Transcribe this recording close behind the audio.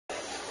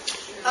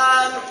We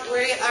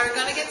are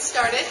going to get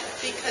started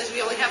because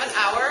we only have an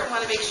hour. We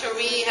want to make sure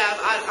we have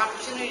an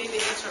opportunity to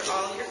answer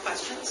all of your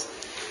questions.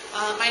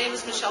 My name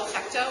is Michelle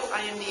Fecto. I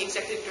am the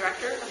Executive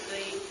Director of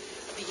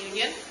the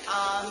union.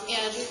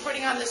 And we're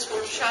putting on this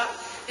workshop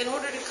in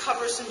order to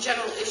cover some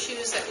general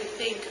issues that we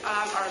think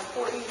are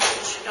important, that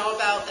you should know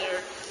about,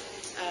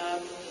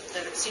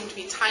 that seem to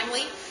be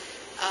timely.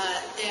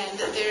 And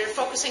they're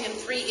focusing in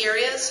three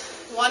areas.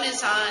 One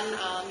is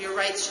on your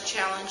rights to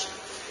challenge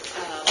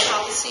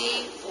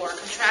policy or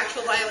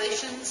contractual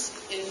violations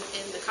in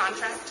the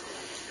contract.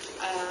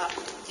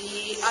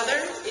 The other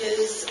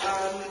is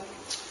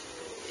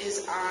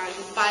on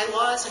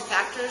bylaws and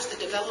factors, the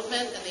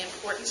development and the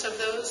importance of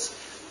those.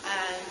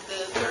 And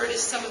the third is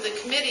some of the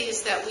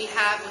committees that we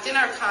have within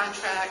our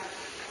contract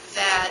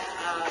that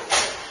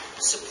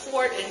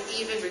support and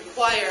even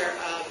require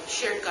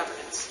shared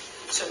governance.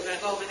 So we're going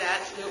to go over that.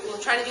 We'll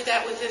try to do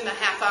that within the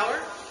half hour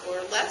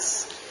or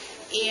less.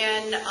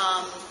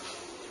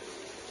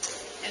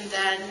 And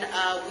then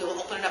we will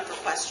open it up for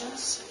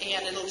questions,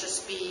 and it'll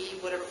just be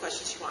whatever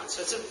questions you want.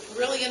 So it's a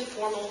really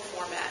informal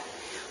format.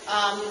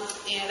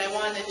 And I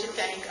wanted to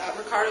thank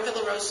Ricardo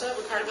Villarosa.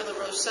 Ricardo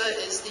Villarosa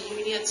is the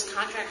union's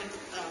contract and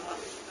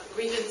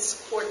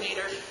grievance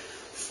coordinator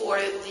for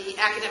the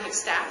academic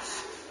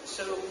staff.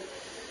 So,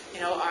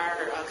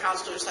 our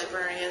counselors,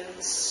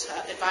 librarians,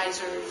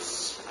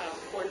 advisors,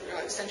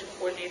 extension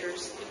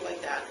coordinators, people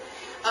like that.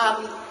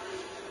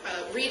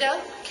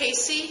 Rita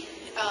Casey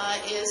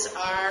is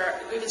our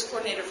grievance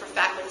coordinator for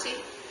faculty,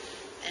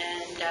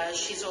 and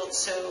she's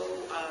also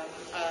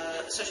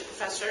associate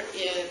professor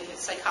in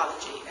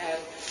psychology. And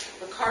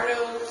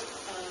Ricardo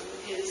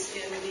is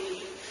in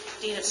the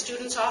Dean of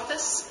Students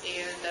office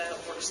and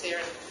works there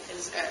and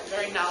is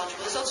very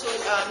knowledgeable. He's also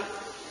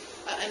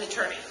an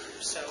attorney,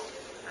 so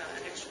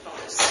an extra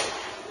bonus.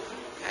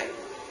 Okay.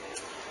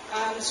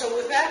 So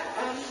with that,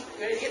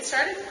 ready to get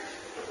started?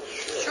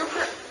 Sure.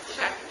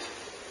 Okay.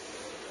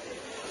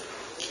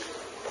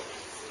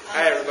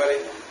 Hi, everybody.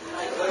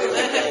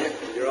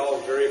 You're all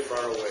very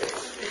far away.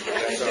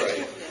 That's all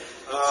right.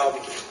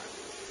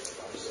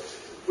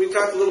 We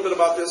talked a little bit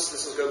about this.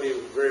 This is going to be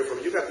very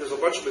informative. There's a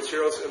bunch of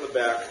materials in the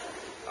back,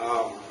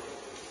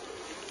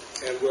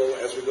 and we'll,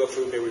 as we go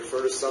through, may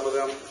refer to some of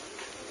them.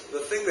 The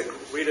thing that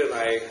Rita and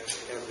I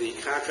and the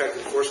contract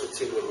enforcement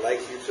team would like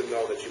you to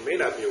know that you may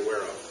not be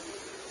aware of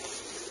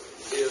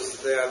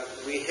is that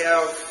we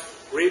have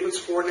grievance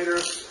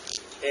coordinators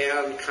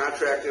and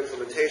contract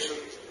implementation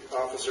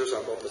officers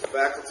on both the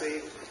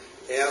faculty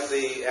and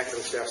the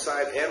academic staff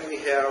side, and we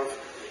have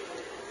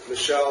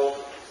Michelle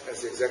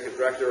as the executive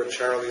director and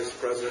Charlie as the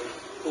president,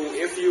 who,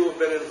 if you have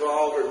been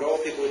involved or know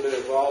people who have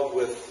been involved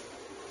with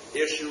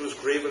issues,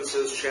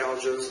 grievances,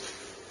 challenges,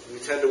 we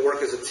tend to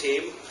work as a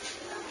team.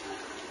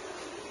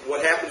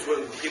 What happens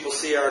when people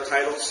see our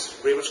titles,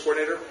 grievance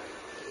coordinator?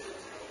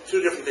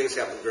 Two different things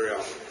happen very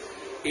often.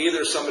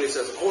 Either somebody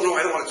says, "Oh no,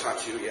 I don't want to talk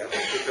to you yet,"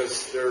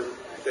 because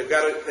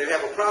they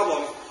have a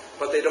problem,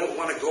 but they don't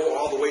want to go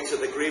all the way to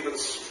the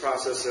grievance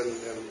process and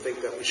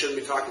think that we shouldn't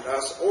be talking to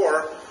us,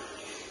 or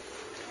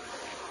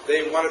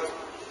they want to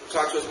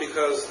talk to us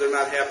because they're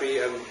not happy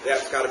and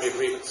that's got to be a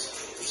grievance.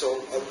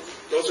 So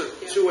those are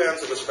two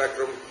ends of the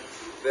spectrum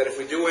that if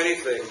we do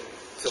anything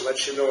to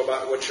let you know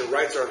about what your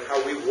rights are and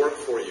how we work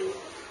for you,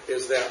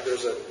 is that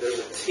there's a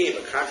team,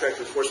 a contract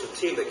enforcement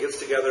team that gets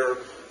together,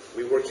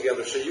 we work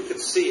together, so you can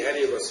see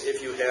any of us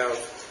if you have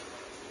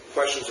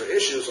questions or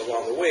issues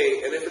along the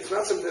way, and if it's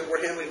not something that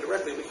we're handling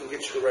directly, we can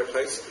get you to the right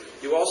place.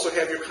 You also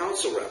have your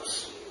council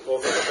reps,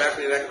 both on the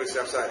faculty and academic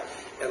staff side,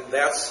 and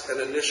that's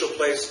an initial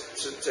place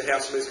to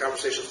have some of these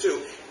conversations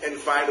too, and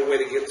find a way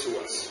to get to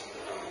us.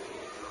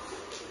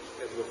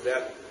 And with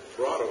that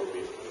broad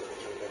overview, I'll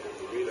turn back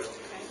over to Rita.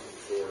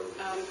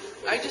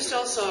 I just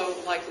also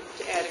like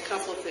to add a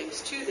couple of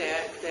things to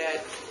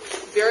that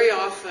very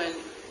often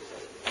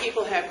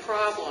people have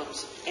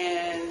problems,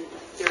 and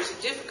there's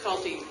a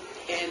difficulty.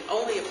 And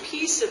only a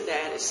piece of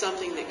that is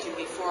something that can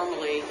be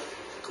formally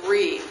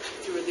grieved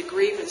through the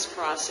grievance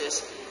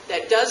process.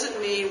 That doesn't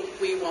mean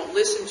we won't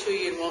listen to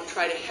you and won't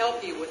try to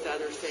help you with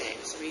other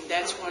things. I mean,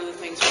 that's one of the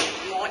things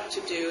we want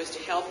to do, is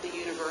to help the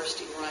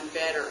university run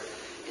better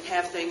and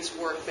have things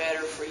work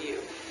better for you.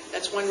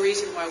 That's one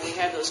reason why we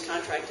have those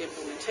contract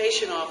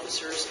implementation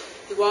officers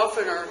who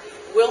often are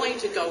willing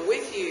to go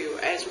with you,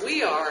 as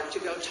we are, to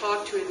go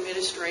talk to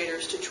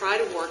administrators to try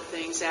to work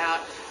things out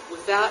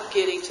without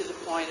getting to the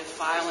point of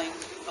filing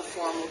a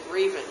formal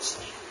grievance.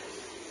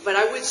 But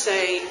I would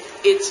say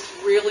it's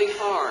really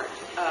hard.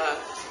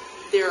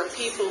 There are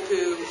people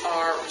who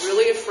are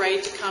really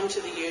afraid to come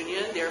to the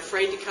union. They're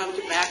afraid to come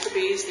to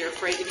Maccabees. They're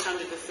afraid to come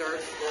to the third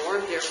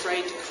floor. They're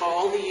afraid to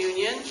call the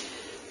union.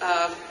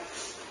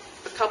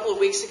 A couple of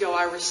weeks ago,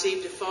 I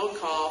received a phone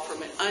call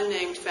from an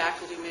unnamed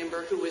faculty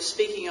member who was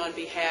speaking on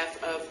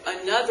behalf of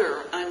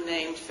another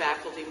unnamed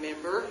faculty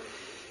member.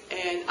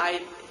 And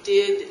I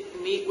did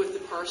meet with the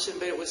person,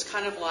 but it was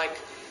kind of like,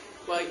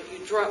 well,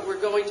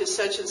 we're going to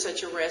such and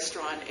such a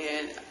restaurant,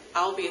 and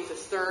I'll be at the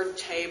third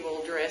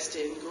table dressed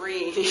in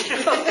green.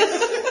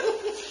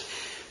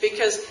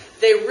 because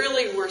they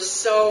really were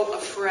so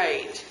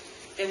afraid.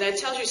 And that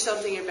tells you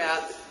something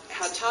about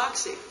how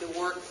toxic the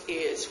work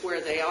is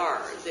where they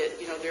are, that,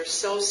 you know, they're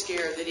so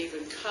scared that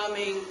even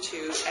coming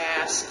to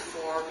ask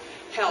for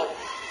help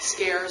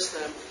scares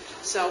them.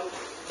 So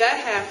that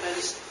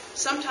happens.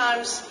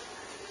 Sometimes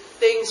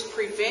things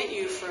prevent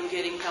you from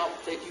getting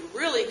help that you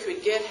really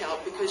could get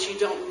help because you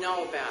don't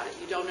know about it.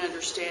 You don't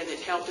understand that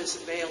help is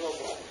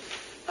available,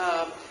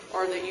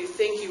 or that you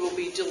think you will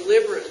be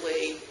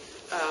deliberately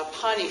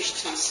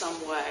punished in some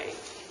way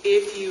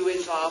if you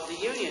involve the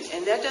union.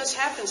 And that does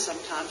happen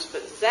sometimes,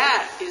 but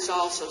that is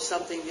also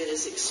something that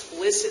is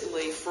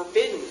explicitly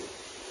forbidden.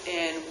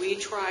 And we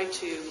try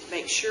to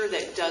make sure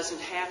that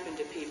doesn't happen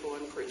to people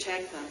and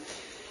protect them.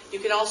 You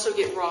can also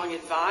get wrong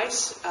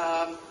advice.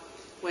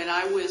 When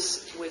I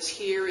was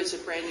here as a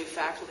brand new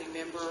faculty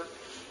member,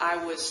 I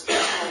was told,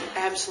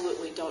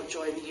 absolutely don't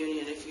join the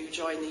union. If you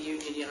join the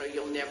union, you know,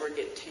 you'll never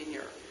get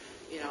tenure.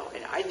 You know,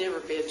 and I'd never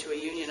been to a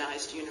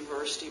unionized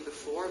university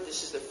before.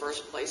 This is the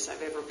first place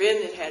I've ever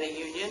been that had a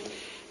union.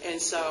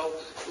 And so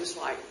it was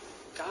like,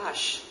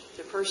 gosh,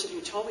 the person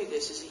who told me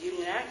this is a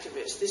union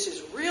activist. This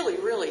is really,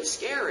 really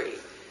scary.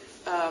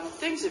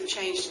 Things have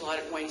changed a lot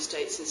at Wayne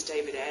State since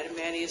David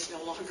Adamany is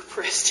no longer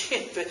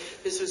president, but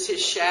this was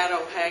his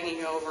shadow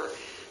hanging over.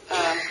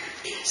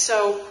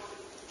 So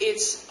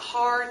it's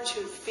hard to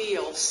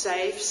feel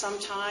safe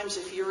sometimes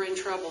if you're in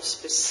trouble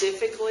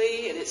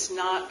specifically and it's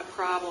not a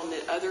problem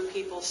that other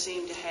people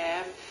seem to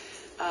have.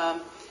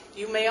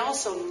 You may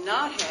also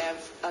not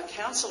have a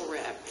council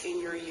rep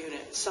in your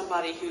unit,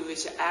 somebody who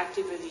is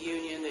active in the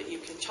union that you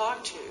can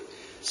talk to.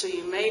 So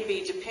you may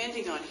be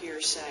depending on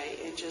hearsay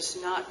and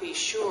just not be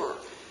sure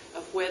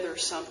of whether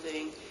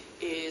something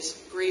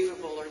is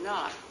grievable or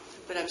not.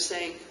 But I'm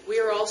saying we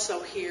are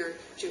also here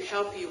to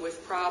help you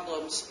with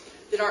problems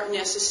that aren't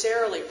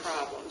necessarily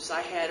problems.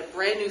 I had a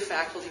brand new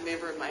faculty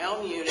member in my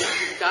own unit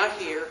who got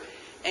here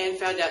and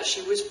found out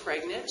she was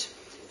pregnant.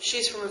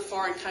 She's from a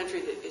foreign country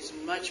that is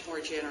much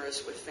more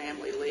generous with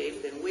family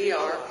leave than we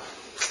are.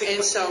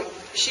 And so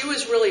she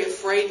was really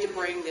afraid to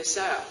bring this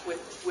up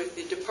with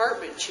the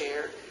department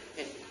chair.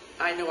 And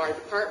I know our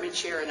department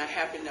chair, and I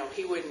happen to know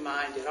he wouldn't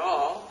mind at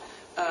all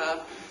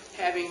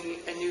having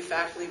a new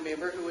faculty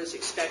member who was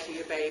expecting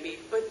a baby.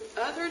 But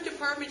other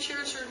department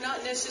chairs are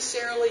not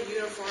necessarily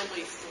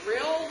uniformly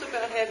thrilled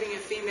about having a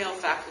female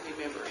faculty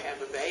member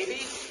have a baby.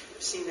 I've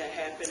seen that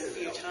happen a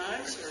few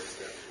times.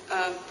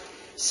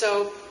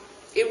 So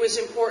it was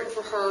important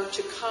for her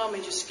to come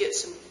and just get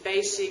some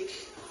basic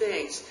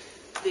things.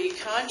 The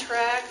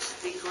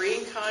contract, the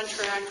green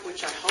contract,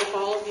 which I hope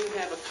all of you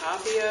have a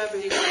copy of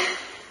anyway,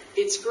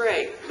 it's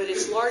great, but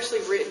it's largely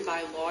written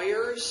by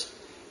lawyers,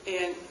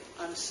 and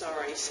I'm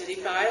sorry,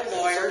 sitting by a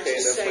lawyer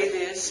to say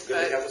this,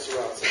 but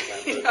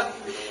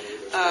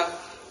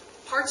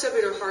parts of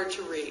it are hard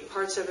to read,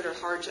 parts of it are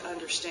hard to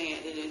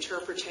understand, and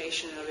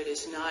interpretation of it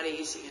is not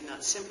easy and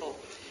not simple.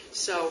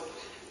 So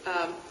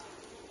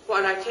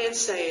what I can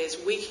say is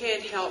we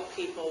can't help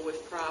people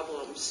with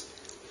problems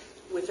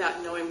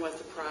without knowing what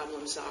the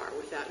problems are,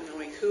 without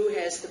knowing who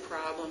has the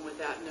problem,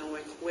 without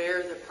knowing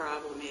where the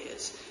problem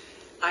is.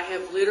 I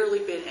have literally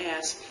been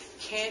asked,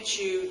 can't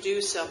you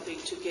do something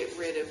to get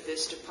rid of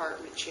this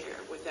department chair,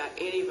 without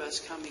any of us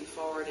coming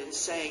forward and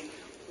saying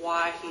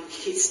why he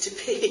needs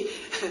to be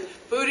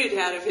booted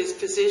out of his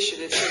position.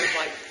 It's sort of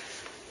like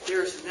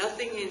there's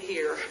nothing in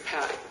here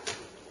about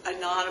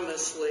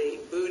anonymously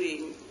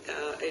booting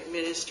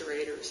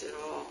administrators at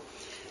all.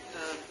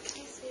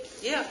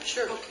 Yeah,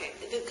 sure. Okay.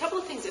 A couple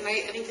of things, and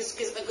I think this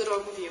gives a good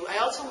overview. I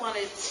also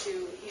wanted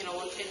to,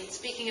 in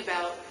speaking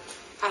about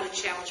how to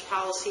challenge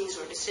policies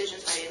or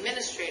decisions by the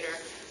administrator,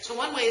 so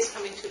one way is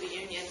coming to the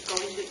union,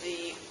 going to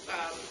the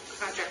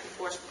contract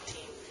enforcement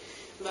team.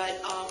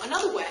 But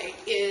another way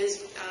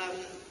is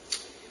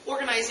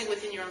organizing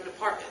within your own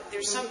department.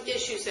 There's some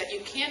issues that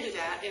you can do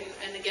that,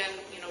 and again,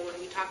 when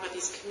we talk about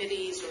these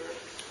committees or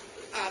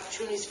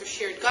opportunities for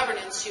shared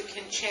governance, you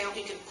can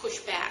push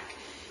back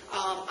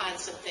on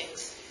some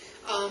things.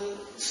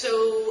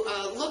 So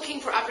looking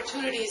for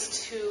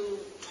opportunities to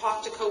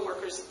talk to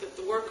coworkers.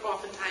 The work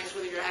oftentimes,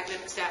 whether you're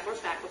academic staff or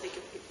faculty,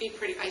 can be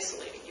pretty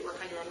isolating. You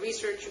work on your own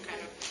research, you're kind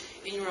of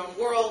in your own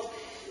world,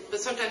 but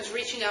sometimes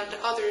reaching out to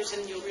others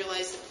and you'll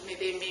realize that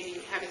they may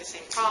be having the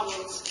same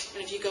problems,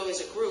 and if you go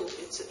as a group,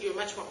 you're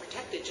much more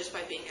protected just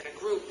by being in a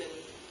group than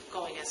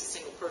going as a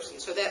single person.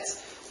 So that's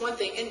one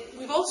thing. And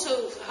we've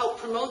also helped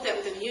promote that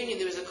within the union.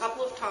 There was a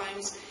couple of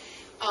times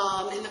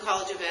in the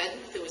College of Ed,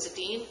 there was a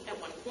dean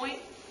at one point,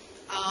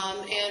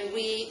 and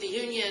the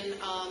union,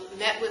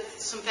 met with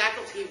some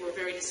faculty who were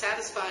very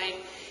dissatisfied,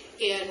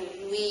 and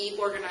we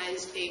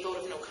organized a vote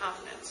of no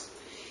confidence.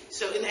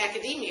 So in the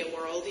academia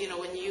world,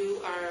 when you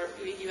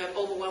have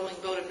overwhelming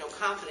vote of no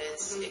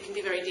confidence, it can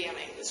be very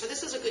damning. So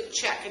this is a good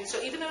check. And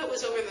so even though it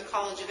was over in the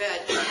College of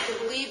Ed, I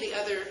believe the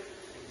other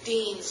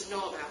deans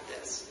know about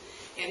this.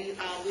 And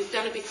we've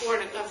done it before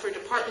for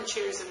department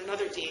chairs and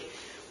another dean.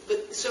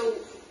 But so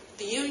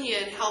the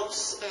union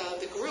helps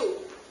the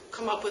group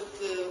come up with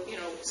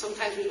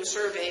sometimes we do a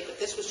survey, but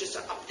this was just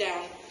an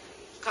up-down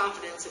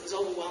confidence. It was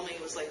overwhelming.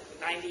 It was like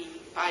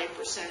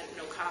 95%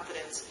 no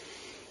confidence.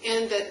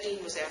 And that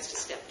dean was asked to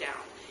step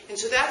down. And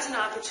so that's an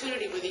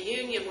opportunity where the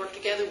union worked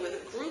together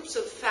with groups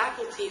of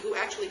faculty who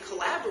actually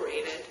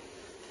collaborated.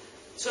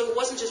 So it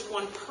wasn't just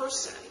one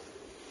person.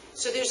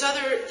 So there's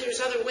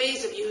other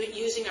ways of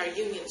using our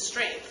union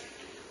strength.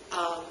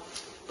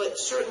 But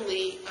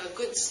certainly a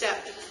good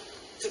step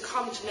to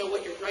come to know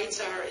what your rights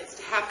are is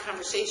to have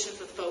conversations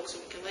with folks,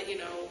 and we can let you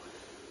know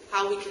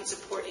how we can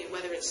support you,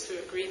 whether it's through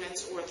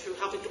agreements or through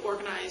helping to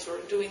organize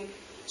or doing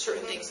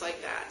certain things like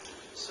that.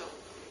 So,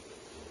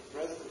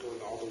 rather than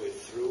going all the way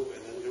through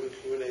and then doing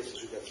Q&A,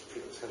 since we've got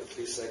kind of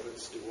 3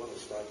 segments, do one and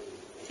start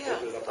and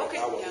open it up right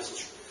now.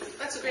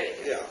 That's a great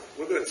idea. Yeah,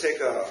 we're going to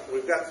take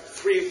we've got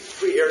three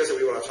areas that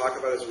we want to talk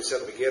about, as we said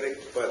at the beginning,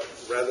 but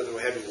rather than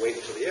have you wait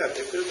until the end,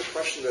 if there's a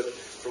question that,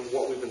 from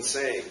what we've been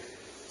saying,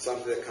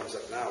 something that comes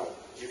up now,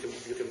 you can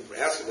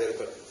ask it later,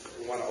 but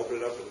we want to open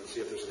it up and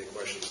see if there's any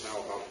questions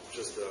now about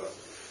just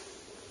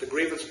the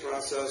grievance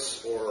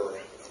process, or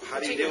how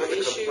do you deal with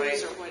the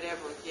complaint, or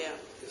whatever. Yeah.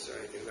 Is there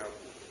anything now?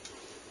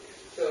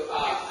 So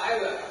I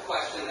have a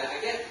question that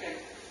I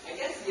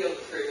guess deals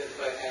with grievance,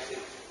 but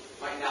actually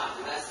might not.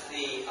 And that's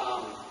the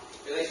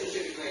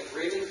relationship between the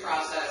grievance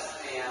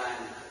process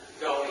and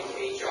going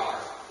to HR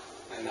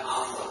and the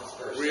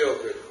ombudsperson. Real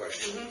good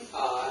question.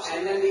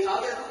 And then the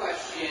other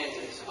question,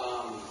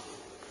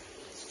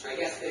 I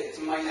guess it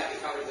might not be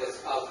covered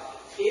this,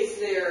 is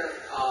there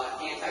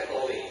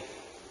anti-bullying?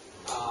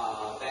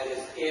 That is,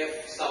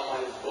 if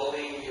someone is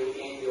bullying you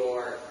in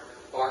your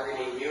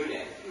bargaining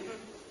unit,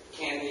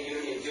 can the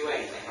union do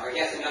anything? Or I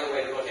guess another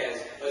way to look at it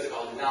is, what's it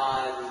called,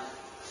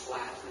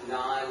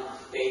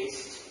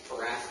 non-based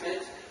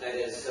harassment? That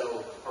is,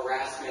 so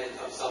harassment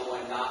of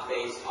someone not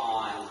based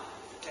on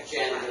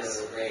gender,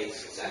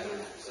 race, etc.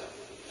 So.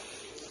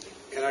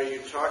 And are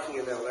you talking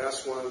in that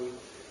last one,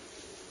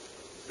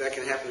 that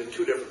can happen in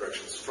 2 different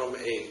directions, from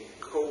a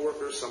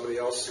co-worker, somebody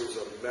else who's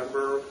a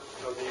member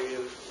of the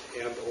union,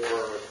 and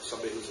or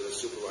somebody who's in a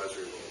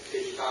supervisory role?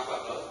 Did you talk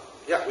about both?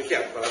 Yeah, we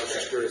can, but I was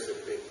just curious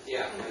if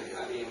Yeah,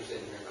 I'd be interested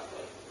in hearing about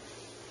both.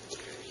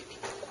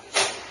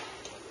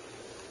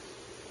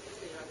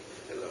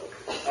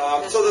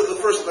 Hello. So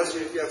the first, that's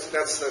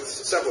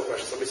several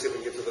questions. Let me see if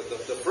we can get to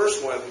the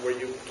first one, where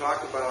you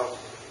talk about,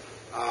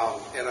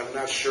 and I'm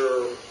not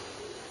sure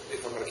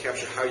if I'm going to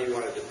capture how you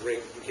wanted to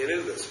get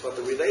into this, but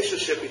the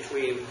relationship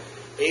between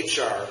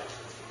HR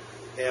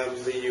and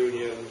the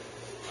union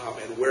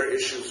and where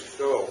issues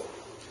go.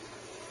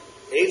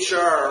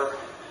 HR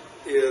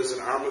is an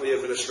arm of the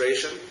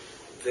administration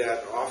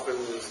that often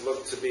is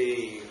looked to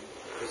be,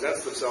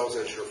 presents themselves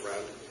as your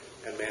friend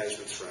and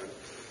management's friend.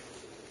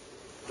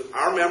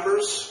 Our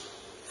members,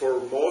 for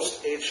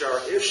most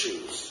HR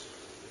issues,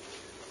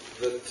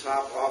 the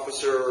top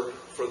officer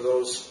for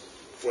those,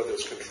 whether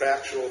it's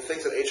contractual,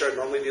 things that HR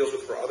normally deals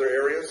with for other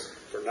areas,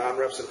 for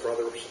non-reps and for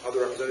other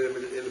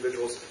representative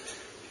individuals,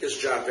 is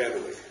John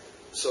Vanderweek.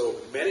 So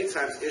many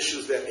times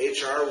issues that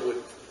HR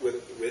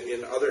would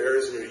in other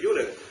areas in your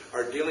unit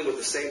are dealing with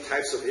the same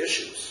types of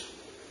issues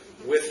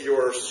with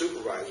your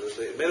supervisors,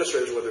 the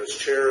administrators, whether it's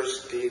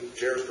chairs, deans,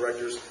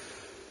 directors.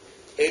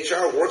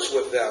 HR works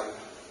with them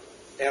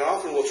and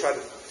often will try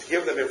to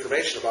give them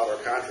information about our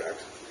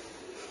contract.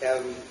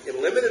 And in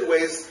limited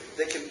ways,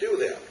 they can do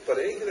that. But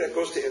anything that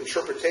goes to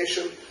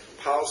interpretation,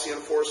 policy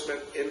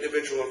enforcement,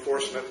 individual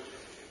enforcement,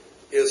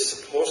 is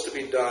supposed to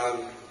be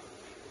done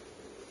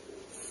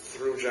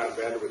through John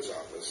Vanderwood's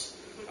office.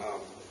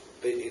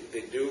 They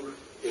do.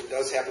 It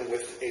does happen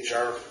with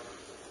HR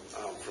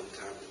from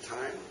time to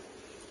time.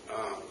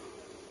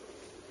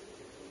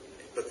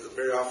 But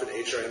very often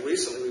HR, and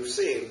recently we've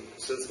seen,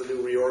 since the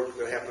new reorg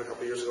that happened a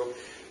couple of years ago,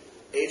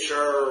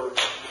 HR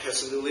has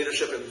some new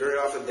leadership, and very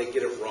often they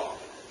get it wrong.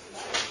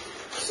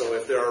 So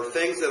if there are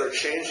things that are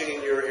changing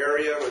in your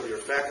area with your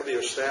faculty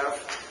or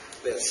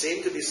staff that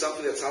seem to be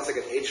something that sounds like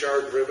an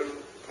HR-driven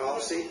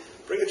policy,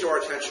 bring it to our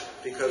attention,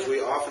 because we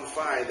often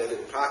find that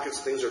in pockets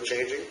things are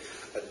changing.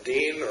 A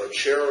dean or a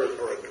chair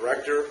or a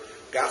director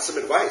got some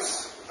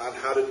advice on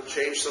how to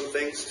change some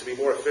things to be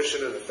more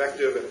efficient and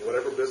effective in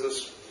whatever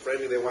business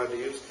framing they wanted to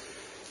use,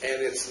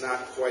 and it's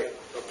not quite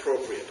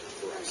appropriate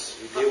for us.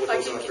 We deal with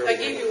those on a fairly I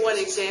give you one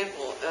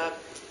example.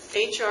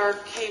 HR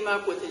came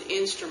up with an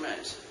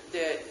instrument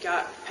that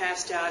got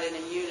passed out in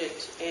a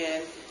unit,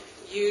 and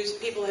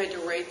people had to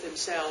rate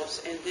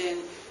themselves, and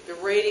then the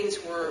ratings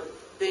were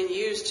then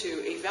used to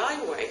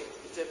evaluate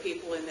the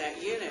people in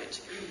that unit.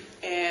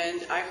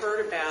 And I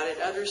heard about it,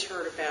 others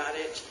heard about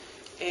it,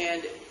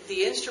 and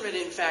the instrument,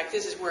 in fact,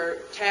 this is where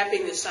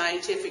tapping the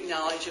scientific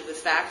knowledge of the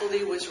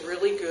faculty was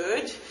really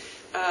good.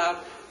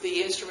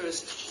 The instrument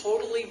was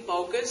totally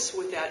bogus,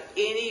 without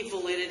any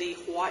validity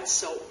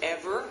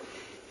whatsoever,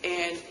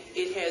 and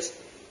it has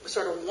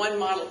sort of one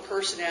model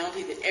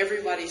personality that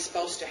everybody's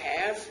supposed to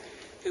have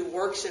who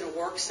works in a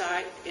work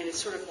site, and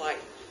it's sort of like,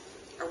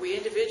 are we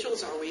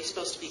individuals, or are we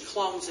supposed to be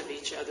clones of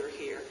each other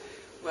here?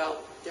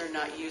 Well, they're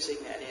not using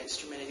that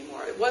instrument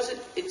anymore.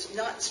 It's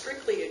not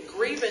strictly a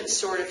grievance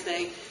sort of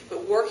thing,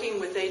 but working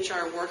with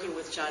HR and working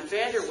with John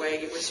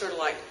Vanderweeg, it was sort of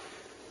like,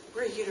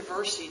 we're a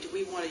university. Do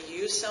we want to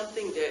use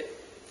something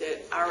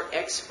that our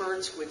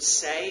experts would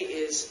say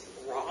is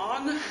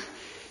wrong?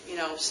 You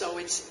know, so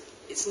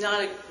it's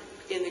not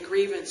in the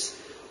grievance,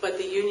 but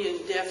the union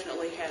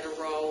definitely had a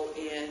role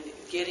in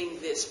getting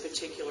this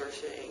particular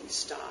thing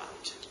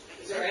stopped.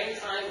 Is there any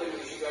time when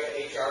you should go to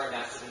HR and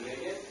not to the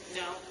union?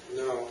 No.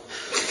 No.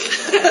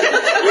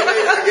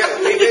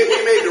 we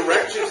may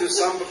direct you to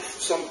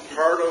some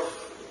part of,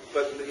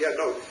 but yeah,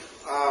 no.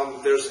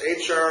 There's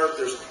HR.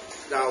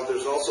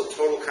 There's also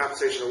total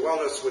compensation and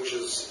wellness, which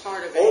is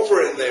part of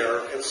over in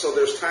there, and so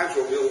there's times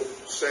where we'll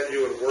send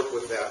you and work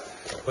with that.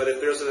 But if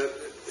there's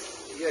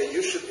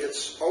you should.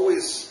 It's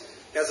always,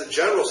 as a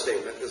general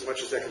statement, as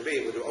much as that can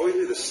be, we always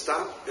need to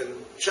stop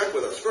and check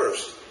with us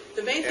first.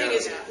 The main thing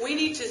is we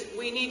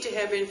need to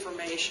have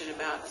information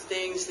about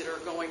things that are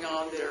going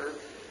on that are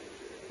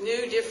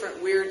new,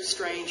 different, weird,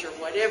 strange, or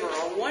whatever,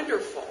 are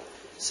wonderful.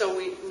 So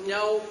we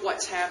know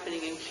what's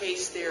happening in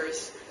case there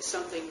is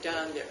something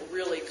done that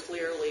really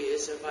clearly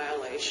is a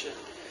violation,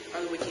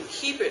 or that we can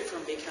keep it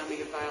from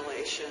becoming a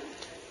violation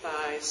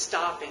by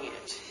stopping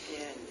it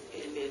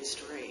in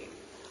midstream.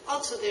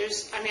 Also,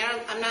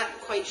 I'm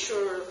not quite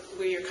sure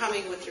where you're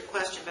coming with your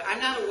question, but I'm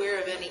not aware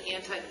of any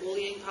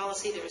anti-bullying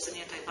policy. There is an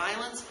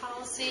anti-violence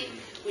policy,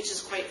 which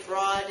is quite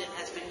broad and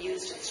has been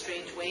used in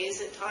strange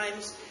ways at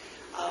times.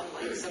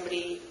 Like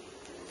somebody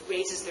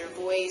raises their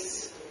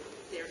voice,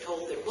 they're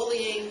told they're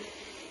bullying,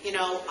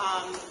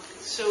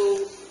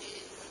 so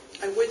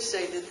I would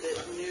say that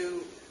the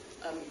new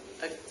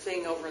a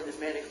thing over in the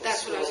medical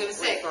that's school what I was going to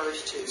say.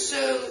 refers to.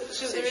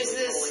 So there is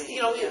this,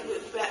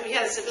 we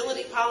had a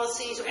civility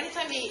policy. So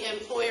anytime the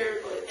employer,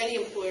 or any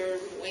employer,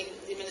 when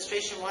the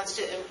administration wants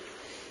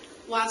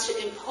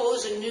to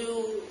impose a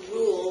new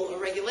rule or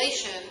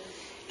regulation,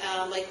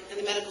 like in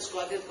the medical school,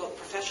 I think it's called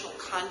professional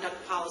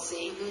conduct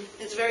policy.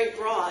 Mm-hmm. It's very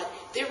broad.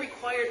 They're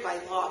required by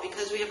law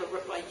because we have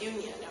a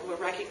union and we're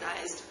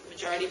recognized.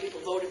 Majority of people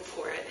voted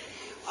for it.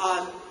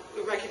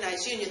 A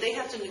recognized union, they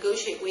have to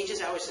negotiate wages,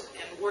 hours,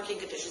 and working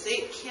conditions.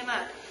 They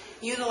cannot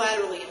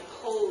unilaterally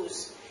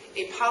impose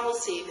a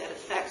policy that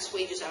affects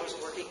wages, hours,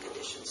 and working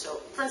conditions. So,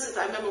 for instance,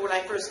 I remember when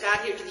I first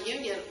got here to the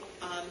union,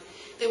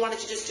 they wanted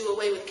to just do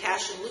away with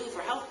cash in lieu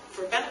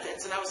for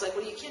benefits. And I was like,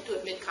 well, you can't do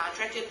it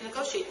mid-contract. You have to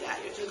negotiate that.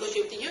 You have to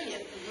negotiate with the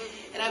union.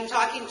 Mm-hmm. And I'm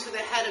talking to the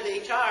head of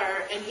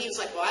HR, and he's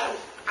like, well,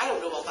 I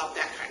don't know about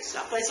that kind of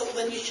stuff. But I said,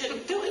 well, then you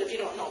shouldn't do it if you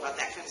don't know about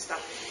that kind of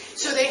stuff.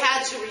 So they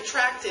had to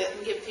retract it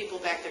and give people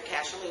back their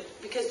cash in lieu.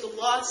 Because the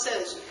law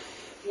says,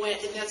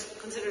 and that's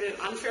considered an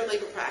unfair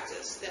labor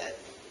practice, that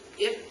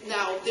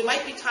now, there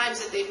might be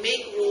times that they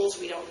make rules,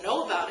 we don't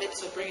know about it,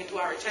 so bring it to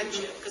our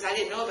attention, because I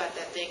didn't know about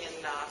that thing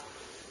in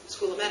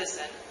School of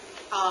Medicine.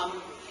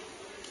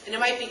 And there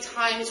might be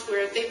times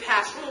where they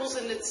pass rules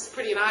and it's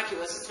pretty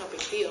innocuous, it's no big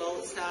deal,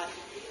 it's not,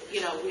 we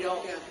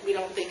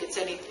don't think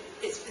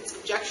it's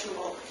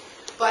objectionable.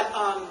 But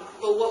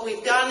what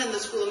we've done in the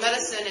School of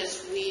Medicine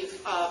is we've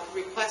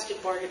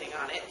requested bargaining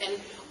on it. And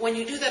when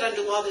you do that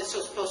under law, they're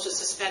supposed to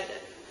suspend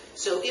it.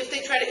 So if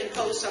they try to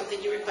impose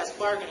something, you request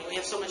bargaining. We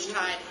have so much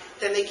time,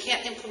 then they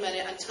can't implement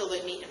it until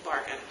they meet and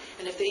bargain.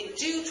 And if they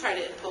do try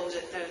to impose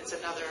it, then it's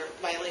another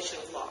violation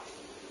of law.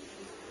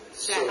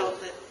 Does that help?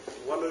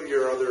 One of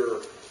your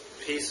other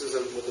pieces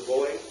with the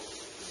bullying,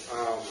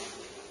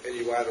 and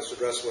you wanted us to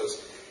address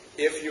was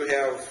if you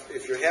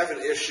have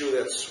an issue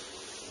that's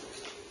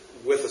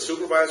with a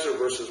supervisor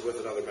versus with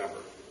another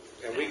member,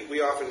 and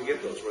we often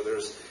get those where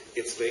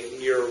it's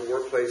making your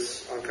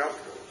workplace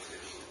uncomfortable.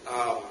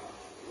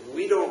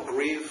 We don't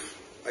grieve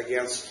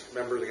against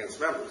members.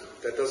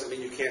 That doesn't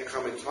mean you can't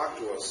come and talk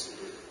to us,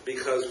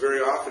 because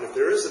very often if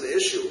there is an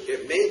issue,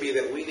 it may be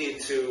that we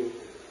need to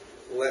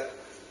let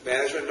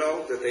management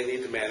know that they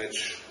need to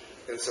manage,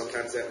 and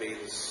sometimes that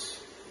means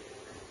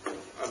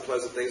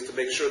unpleasant things to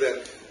make sure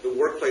that the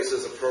workplace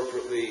is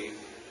appropriately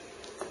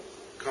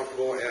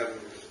comfortable and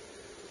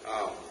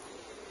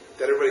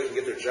that everybody can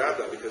get their job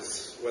done,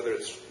 because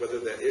whether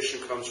that issue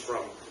comes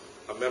from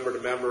a member to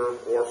member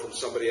or from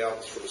somebody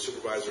else, from a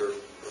supervisor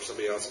or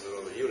somebody else in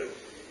another unit,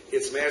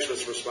 it's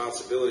management's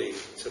responsibility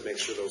to make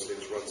sure those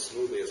things run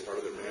smoothly as part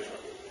of their management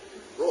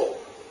role.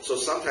 So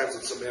sometimes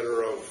it's a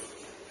matter of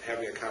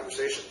having a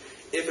conversation.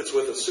 If it's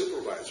with a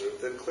supervisor,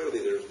 then clearly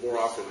there's more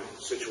often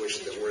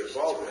situations that we're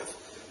involved with,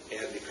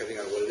 and depending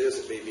on what it is,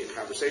 it may be a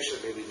conversation,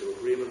 it may lead to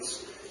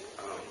agreements.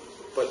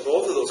 But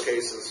both of those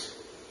cases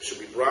should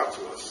be brought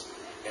to us,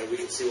 and we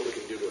can see what we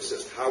can do to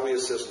assist. How we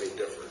assist may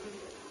differ.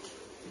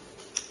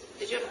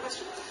 Did you have a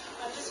question?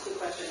 Just a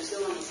quick question,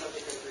 still on the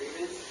subject of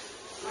grievance.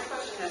 My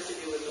question has to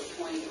do with the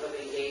point of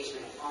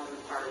engagement on the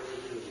part of the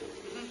union.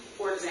 Mm-hmm.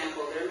 For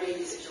example, there may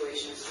be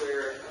situations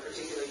where a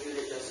particular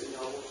unit doesn't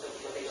know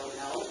what they don't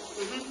know.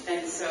 Mm-hmm.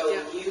 And so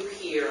you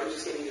hear, I'm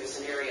just giving you a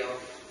scenario,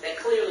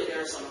 that clearly there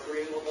are some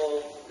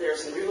grievable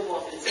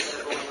offenses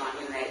that are going on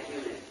in that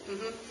unit.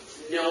 Mm-hmm.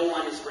 No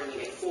one is bringing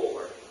it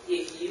forward.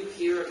 If you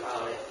hear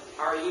about it,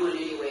 are you in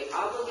any way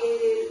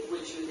obligated?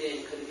 Would you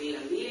then convene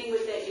a meeting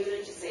with that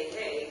unit to say,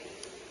 hey,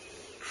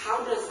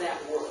 how does that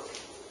work?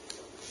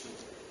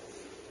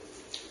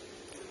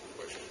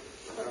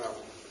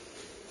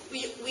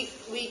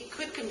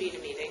 convene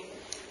a meeting,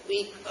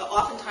 we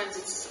oftentimes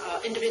it's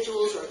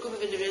individuals or a group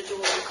of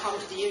individuals who come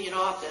to the union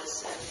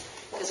office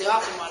because they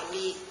often want to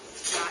meet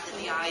not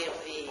in the eye of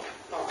the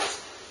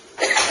boss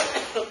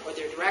or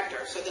their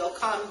director. So they'll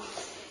come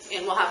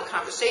and we'll have a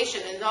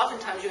conversation, and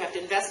oftentimes you have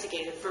to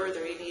investigate it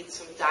further. You need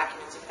some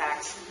documents and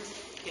facts.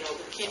 You know,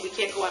 we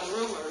can't go on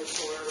rumors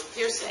or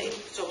hearsay,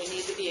 so we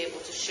need to be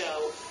able to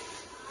show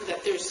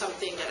that there's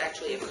something that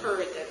actually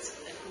occurred that's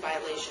in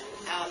violation,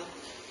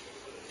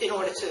 in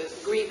order to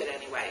grieve it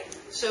anyway.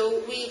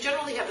 So we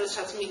generally have those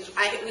types of meetings.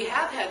 We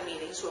have had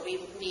meetings where we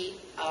meet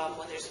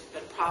when there's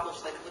been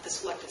problems, like with the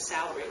selective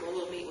salary, where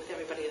we'll meet with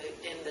everybody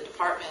in the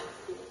department,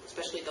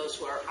 especially those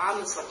who are on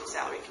the selective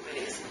salary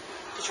committees,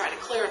 to try to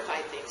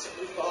clarify things.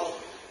 And we've all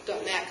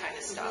done that kind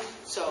of stuff.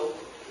 So,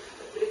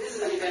 but if this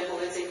is an example,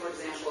 let's say, for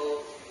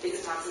example,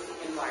 it's a toxic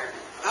environment.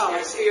 Oh,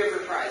 There's fear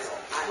of reprisal.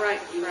 Right.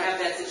 You have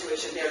that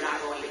situation, they're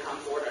not going to come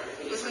forward under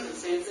any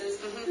circumstances.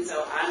 And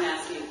so I'm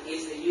asking,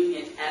 is the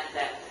union at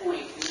that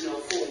point, you know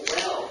full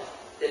well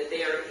that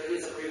there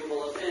is a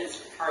grievable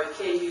offense, or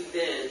can you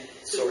then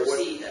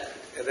supersede that?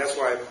 And that's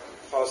why I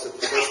paused at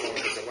the first one,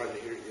 because I wanted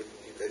to hear you,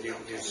 and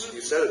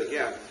you said it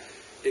again.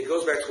 It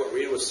goes back to what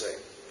Rita was saying.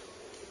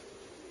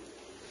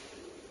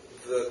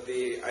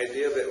 The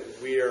idea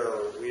that we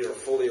are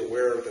fully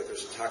aware that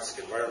there's a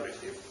toxic environment,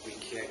 if we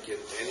can't get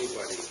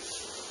anybody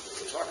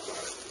to talk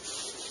about it,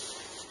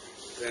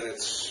 then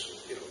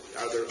it's, you know,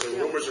 are there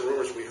rumors and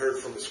rumors. We heard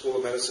from the School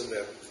of Medicine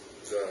that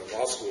the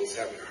law school is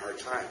having a hard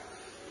time.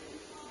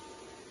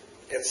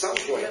 At some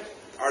point,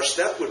 our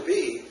step would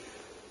be,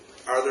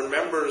 are there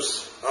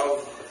members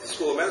of the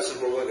School of Medicine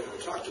who are willing to come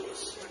talk to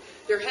us?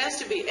 There has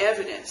to be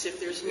evidence. If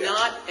there's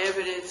not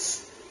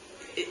evidence,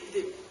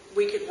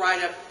 we could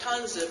write up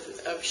tons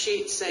of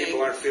sheets saying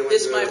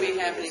this might be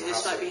happening,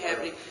 this might be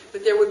happening,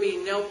 but there would be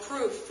no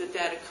proof that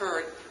that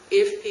occurred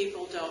if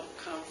people don't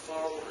come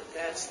forward.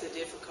 That's the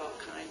difficult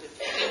kind of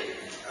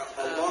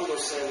thing. Along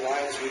those same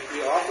lines,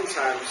 we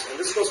oftentimes, and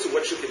this goes to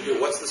what you can do,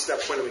 what's the step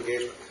point of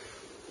engagement?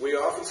 We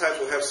oftentimes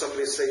will have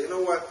somebody say, you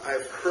know what,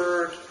 I've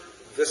heard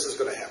this is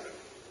going to happen,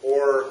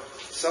 or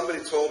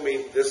somebody told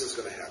me this is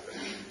going to happen.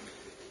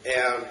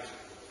 And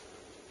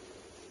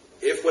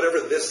if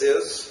whatever this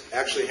is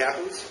actually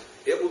happens,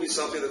 it will be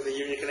something that the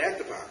union can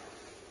act upon.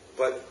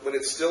 But when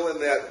it's still in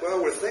that,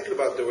 well, we're thinking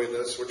about doing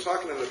this, we're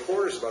talking in the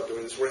corners about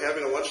doing this, we're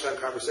having a lunchtime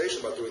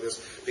conversation about doing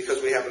this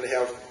because we happen to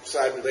have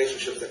side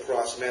relationships that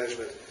cross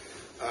management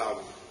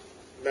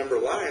member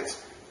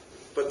lines,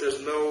 but there's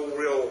no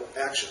real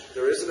action.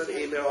 There isn't an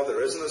email,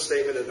 there isn't a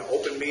statement in an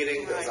open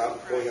meeting that's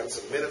going on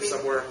some minutes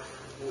somewhere.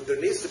 There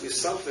needs to be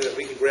something that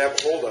we can grab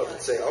hold of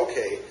and say,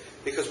 okay,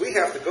 because we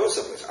have to go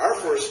someplace. Our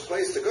first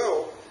place to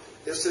go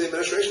is to the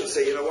administration and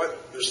say, you know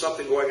what, there's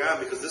something going on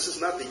because this is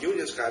not the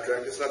union's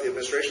contract, it's not the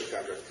administration's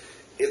contract.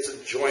 It's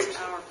a joint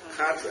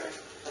contract.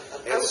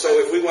 And so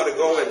if we want to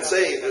go and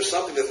say there's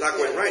something that's not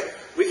going right,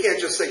 we can't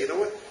just say, you know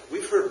what,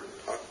 we've heard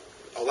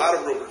a lot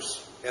of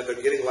rumors, and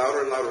they're getting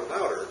louder and louder and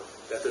louder,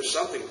 that there's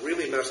something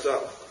really messed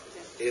up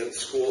in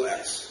School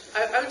X.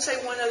 I would say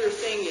one other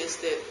thing is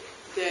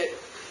that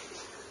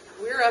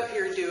we're up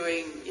here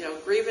doing,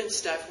 grievance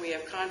stuff. We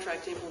have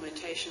contract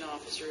implementation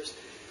officers,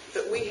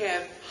 but we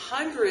have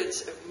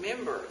hundreds of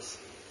members.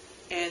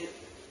 And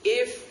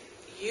if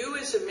you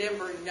as a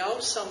member know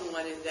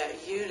someone in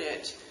that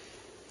unit,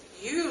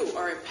 you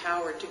are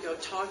empowered to go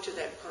talk to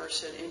that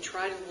person and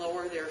try to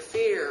lower their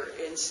fear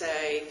and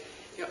say,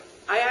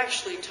 I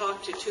actually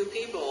talked to two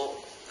people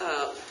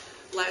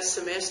last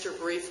semester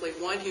briefly,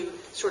 one who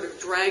sort of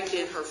dragged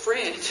in her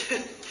friend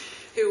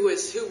who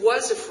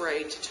was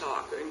afraid to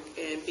talk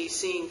and be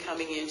seen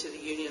coming into the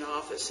union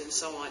office and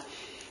so on.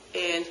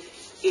 And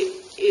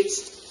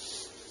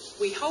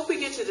we hope we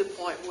get to the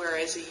point where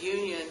as a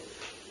union,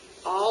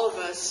 all of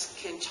us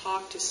can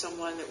talk to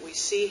someone that we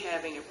see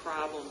having a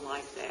problem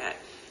like that.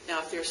 Now,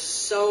 if they're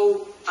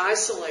so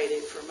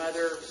isolated from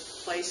other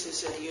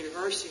places in the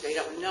university, they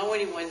don't know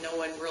anyone, no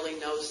one really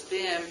knows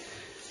them,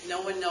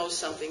 no one knows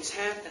something's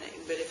happening.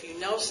 But if you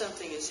know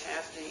something is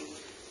happening,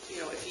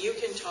 if you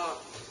can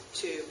talk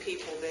to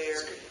people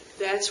there,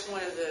 that's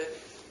one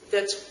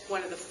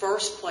of the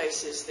first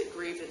places that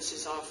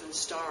grievances often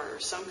start, or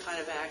some kind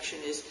of action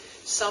is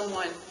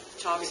someone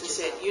talks and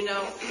said,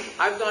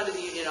 I've gone to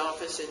the union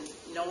office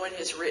and no one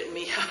has written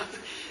me up,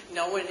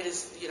 no one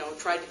has,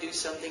 tried to do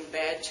something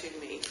bad to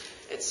me,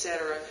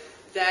 etc.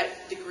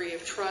 That degree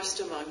of trust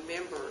among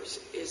members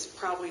is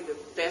probably the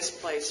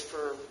best place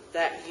for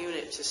that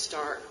unit to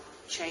start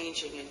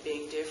changing and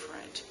being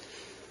different.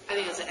 I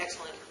think that's an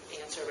excellent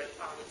answer.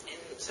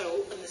 And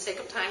so, in the sake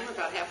of time, we're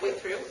about halfway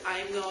through.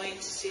 I'm going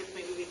to see if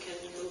maybe we can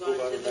move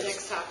on to the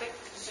next topic.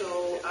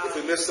 So, if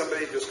we miss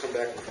somebody, just come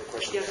back for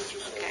questions and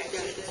answers.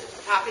 Okay.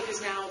 The topic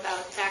is now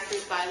about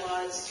factors,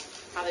 bylaws,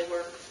 how they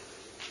work.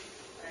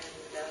 And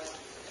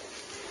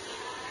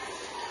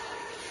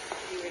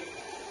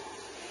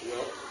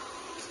Well,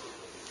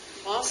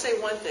 I'll say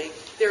one thing.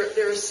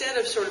 There are a set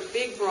of sort of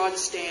big, broad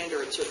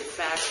standards or the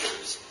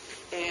factors,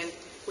 and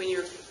when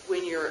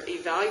you're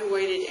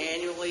evaluated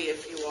annually,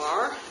 if you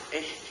are,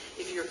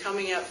 if you're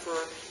coming up for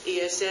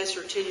ESS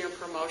or tenure and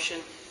promotion,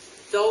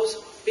 those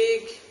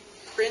big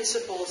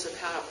principles of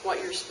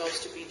what you're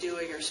supposed to be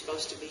doing are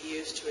supposed to be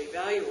used to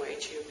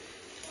evaluate you.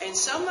 And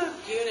some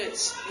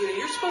units,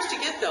 you're supposed to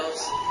get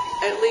those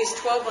at least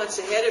 12 months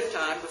ahead of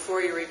time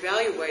before you're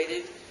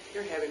evaluated.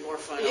 You're having more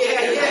fun over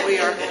there than we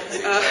are.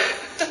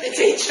 It's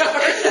HR.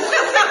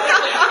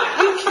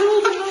 You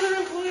killed another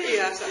employee.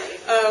 Yeah.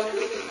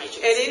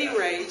 At any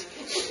rate,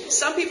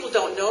 some people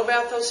don't know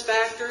about those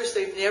factors.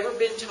 They've never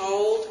been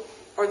told,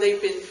 or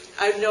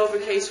I know of a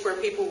case where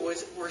people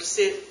were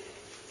sent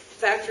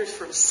factors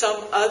from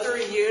some other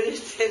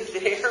unit than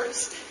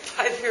theirs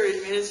by their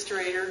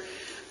administrator.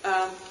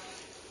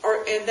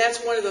 And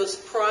that's one of those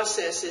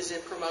processes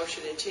in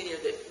promotion and tenure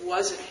that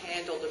wasn't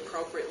handled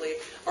appropriately.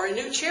 Or a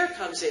new chair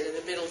comes in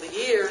the middle of the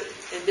year,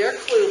 and they're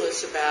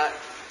clueless about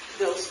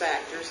those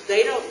factors.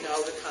 They don't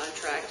know the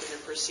contract and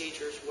the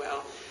procedures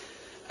well.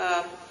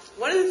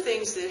 One of the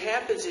things that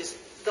happens is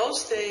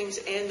those things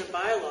and the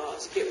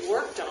bylaws get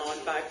worked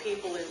on by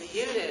people in the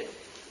unit,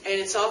 and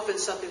it's often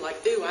something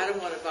like, ooh, I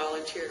don't want to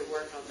volunteer to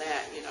work on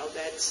that.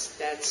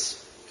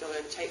 That's going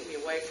to take me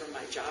away from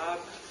my job.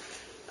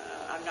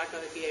 I'm not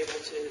going to be able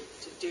to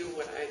do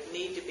what I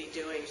need to be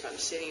doing if I'm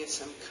sitting in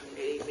some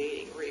committee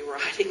meeting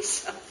rewriting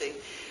something.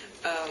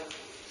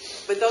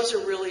 But those are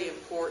really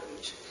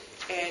important.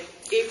 And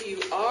if you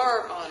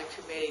are on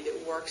a committee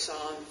that works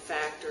on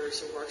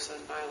factors or works on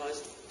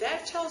bylaws,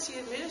 that tells the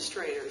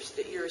administrators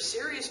that you're a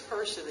serious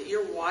person, that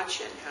you're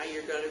watching how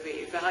you're going to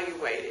be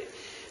evaluated,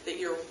 that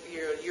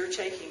you're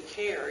taking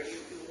care. You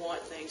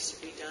want things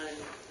to be done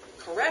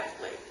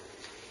correctly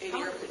in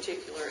your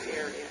particular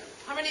area.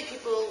 How many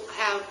people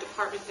have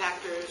department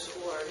factors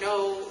or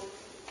know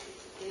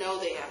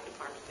they have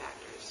department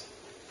factors?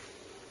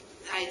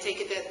 I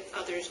take it that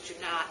others do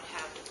not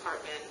have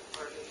department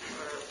or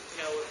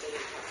know if they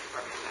have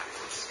department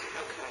factors.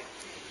 Okay.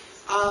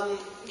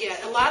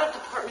 Yeah, a lot of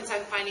departments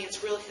I'm finding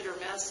it's real hit or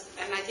miss,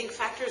 and I think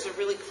factors are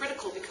really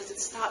critical because it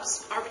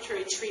stops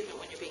arbitrary treatment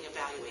when you're being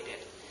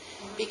evaluated.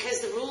 Because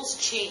the rules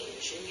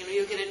change, and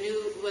you'll get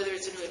whether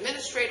it's a new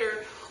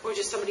administrator or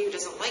just somebody who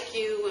doesn't like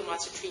you and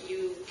wants to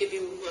give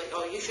you like,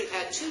 oh, you should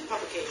have had 2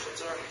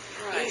 publications, or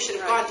you should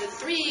have gone to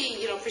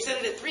 3,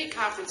 presented at 3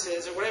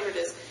 conferences, or whatever it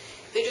is.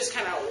 They're just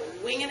kind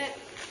of winging it.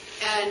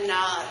 And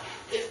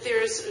if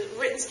there's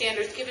written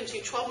standards given to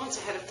you 12 months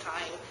ahead of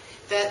time,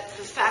 that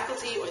the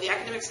faculty or the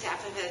academic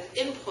staff have had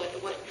input,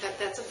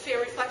 that's a fair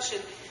reflection,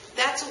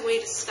 that's a way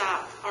to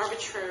stop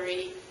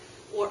arbitrary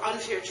or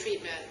unfair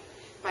treatment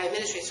by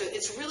administrators. So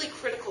it's really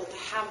critical to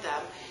have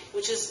them,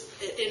 which is,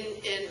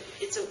 and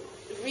it's a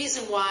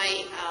reason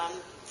why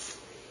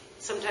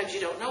sometimes you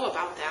don't know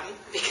about them,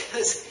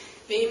 because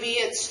maybe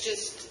it's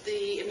just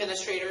the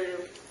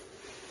administrator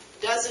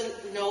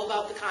doesn't know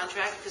about the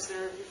contract because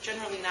they're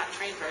generally not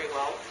trained very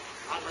well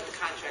on what the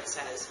contract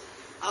says.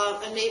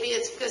 And maybe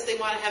it's because they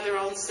want to have their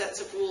own sets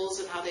of rules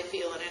and how they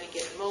feel at any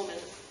given moment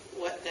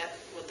what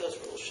those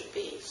rules should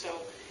be. So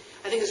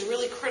I think it's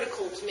really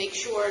critical to make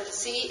sure to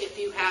see if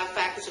you have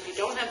factors. If you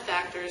don't have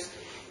factors,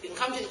 you can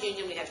come to the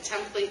union. We have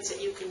templates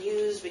that you can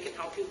use. We can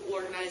help you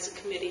organize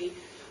a committee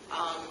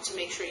to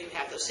make sure you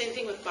have those. Same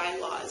thing with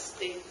bylaws.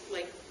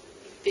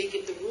 They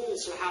give the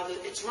rules of how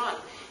it's run.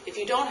 If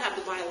you don't have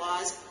the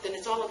bylaws, then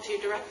it's all up to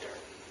your director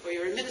or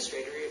your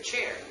administrator or your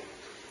chair.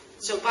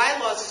 So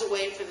bylaws is a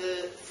way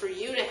for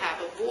you to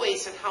have a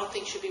voice on how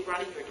things should be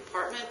run in your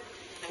department.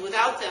 And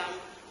without them,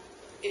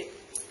 it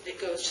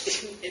goes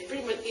to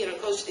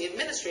the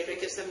administrator. It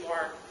gives them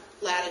more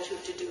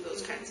latitude to do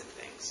those kinds of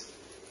things.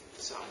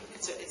 So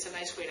it's a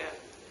nice way to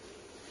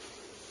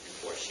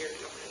enforce shared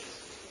governance.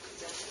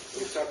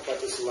 We've talked about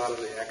this a lot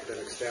on the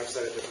academic staff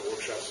side of different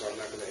workshops, so I'm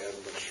not going to add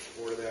much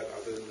more to that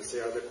other than to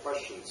say, are there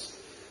questions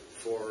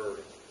for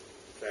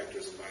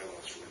factors and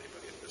bylaws from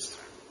anybody at this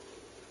time?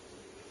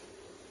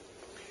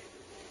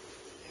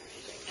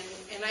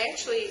 And I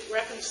actually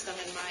referenced them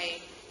in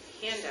my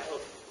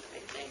handout,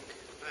 I think.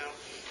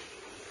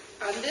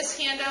 On this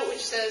handout,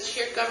 which says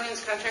shared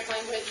governance contract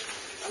language,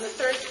 on the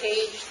 3rd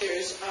page,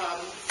 there's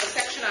a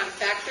section on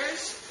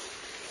factors.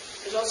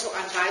 There's also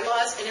on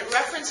bylaws, and it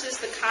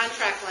references the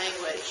contract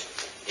language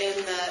in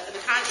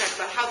the contract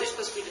about how they're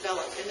supposed to be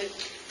developed,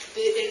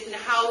 and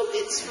how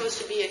it's supposed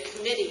to be a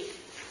committee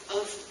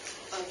of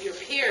your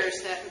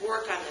peers that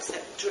work on this,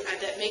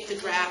 that make the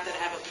draft, that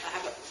have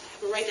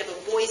a right to have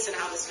a voice in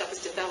how this stuff is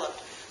developed.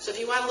 So if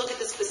you want to look at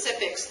the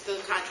specifics, the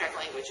contract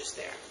language is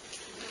there.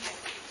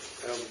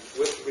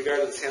 With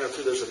regard to this handout,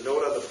 too, there's a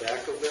note on the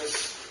back of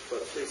this,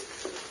 but please.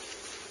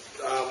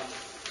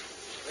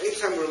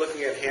 Anytime we're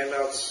looking at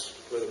handouts,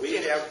 whether we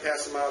have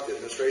passed them out, the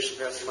administration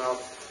passed them out,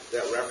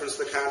 that reference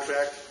the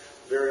contract,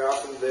 very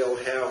often they'll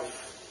have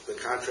the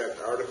contract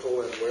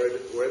article and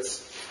where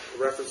it's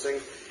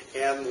referencing,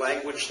 and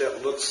language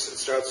that looks and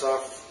starts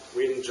off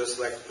reading just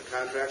like the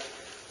contract,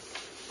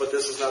 but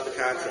this is not the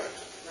contract.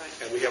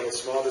 Right. And we have a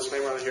small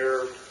disclaimer on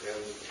here,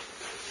 and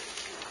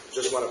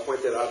just want to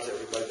point that out to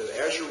everybody, that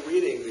as you're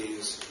reading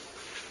these,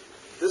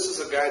 this is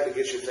a guide that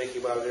gets you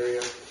thinking about an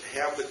area.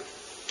 Have the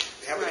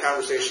have the Right.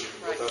 conversation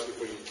with Right. us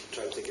before you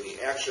try to take any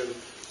action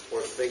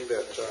or think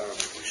that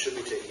you should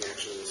be taking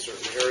action in a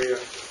certain area,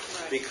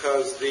 Right.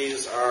 because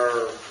these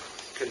are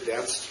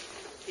condensed,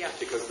 Yeah.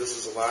 because this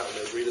is a lot, and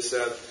as Rita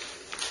said,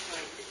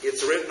 Right.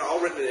 it's all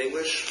written in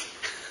English,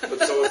 but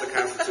so is the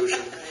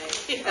Constitution.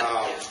 Yeah,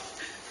 yeah.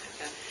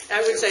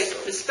 I would say,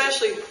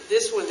 especially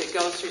this one that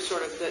goes through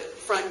sort of the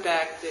front and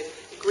back, the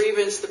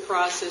grievance, the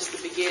process,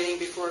 the beginning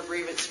before a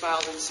grievance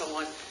filed, and so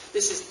on.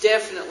 This is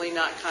definitely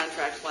not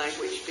contract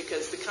language,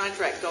 because the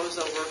contract goes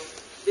over,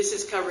 this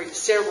is covering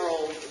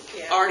several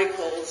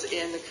articles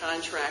in the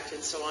contract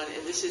and so on,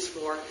 and this is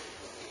more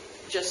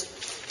just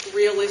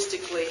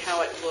realistically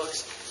how it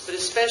looks, but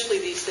especially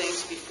these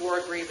things before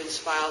a grievance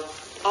filed,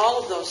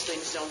 all of those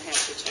things don't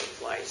have to take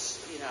place,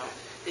 you know.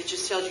 It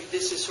just tells you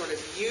this is sort of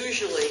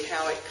usually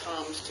how it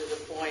comes to the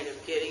point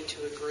of getting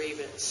to a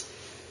grievance,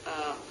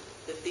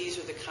 that these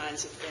are the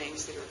kinds of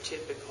things that are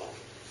typical.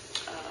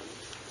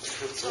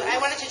 So I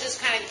wanted to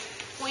just kind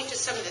of point to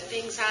some of the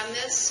things on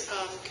this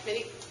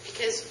committee,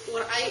 because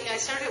when I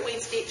started at Wayne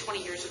State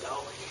 20 years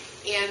ago,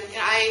 and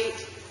I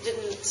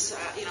didn't,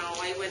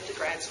 I went to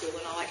grad school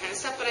and all that kind of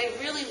stuff, but I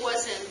really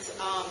wasn't,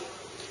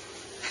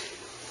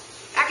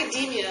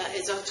 academia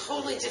is a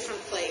totally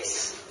different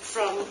place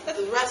from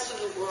the rest of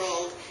the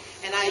world,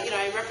 and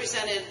I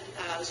represented,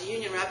 I was a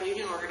union rep, a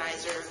union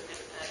organizer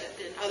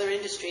in other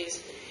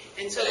industries,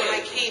 and so when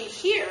I came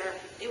here,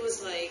 it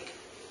was like,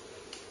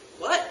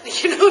 what?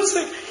 It's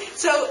like,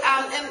 so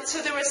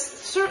there was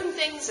certain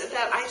things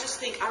that I just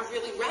think are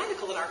really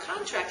radical in our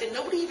contract, and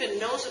nobody even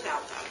knows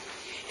about them.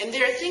 And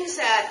there are things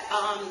that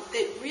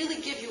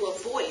really give you a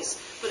voice,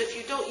 but if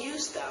you don't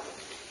use them,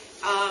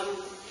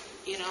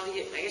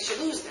 I guess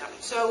you lose them.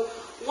 So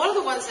one of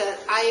the ones that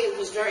I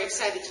was very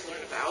excited to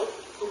learn about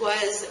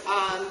was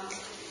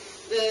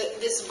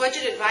this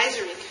budget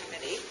advisory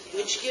committee,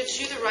 which gives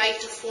you the right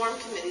to form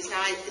committees.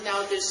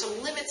 Now there's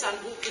some limits on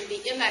who can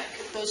be in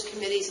those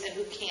committees and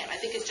who can't. I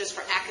think it's just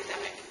for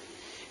academic.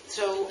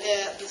 So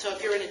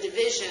if you're in a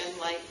division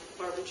like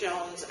Barbara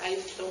Jones, I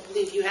don't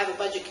believe you have a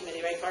budget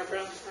committee, right,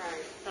 Barbara?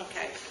 Right.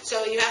 Okay.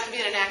 So you have to be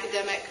in an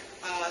academic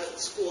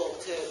school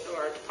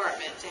or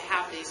department to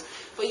have these.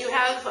 But you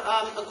have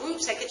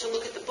groups that get to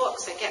look at the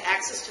books, that get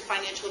access to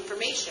financial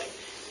information,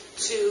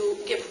 to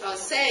give a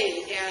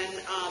say and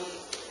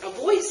a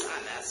voice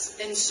on this.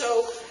 And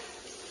so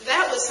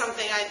that was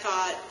something I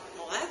thought,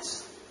 well,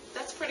 that's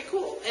pretty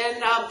cool.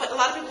 And but a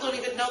lot of people don't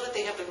even know that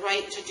they have the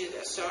right to do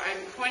this. So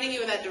I'm pointing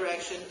you in that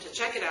direction to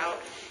check it out,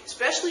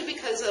 especially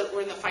because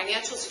we're in the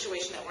financial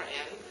situation that we're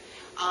in.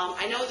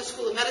 I know the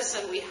School of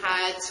Medicine, we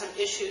had some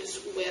issues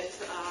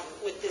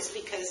with this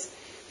because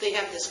they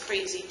have this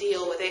crazy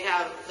deal where they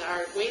have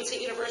our Wayne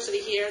State University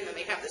here, and then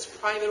they have this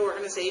private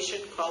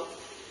organization called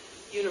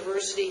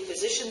University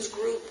Physicians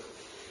Group,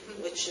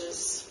 which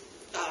is,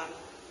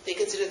 they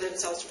consider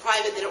themselves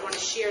private. They don't want to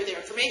share their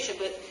information,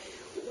 but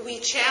we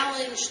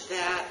challenged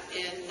that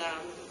in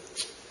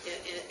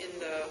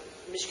the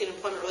Michigan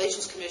Employment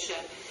Relations Commission,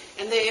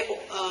 and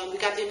we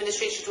got the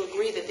administration to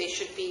agree that they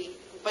should be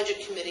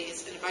budget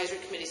committees and advisory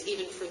committees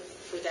even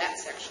for that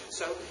section.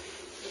 So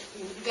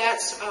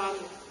that's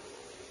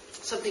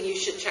something you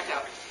should check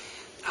out.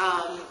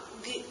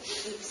 The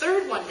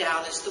third one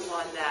down is the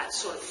one that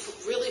sort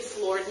of really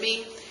floored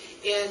me,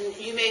 and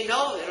you may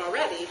know it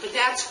already, but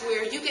that's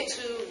where you get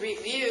to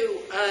review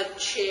a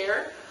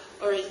chair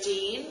or a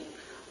dean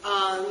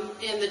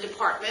in the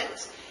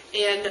department,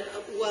 and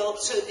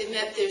in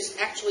that there's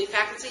actually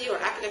faculty or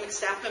academic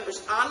staff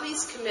members on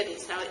these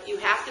committees. Now, you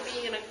have to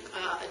be in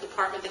a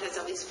department that has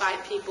at least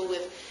 5 people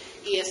with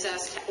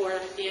ESS or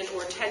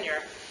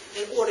tenure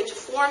in order to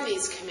form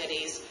these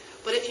committees.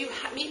 But if you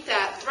meet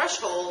that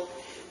threshold,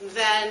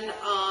 then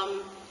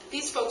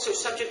these folks are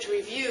subject to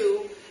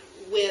review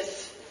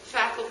with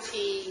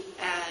faculty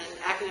and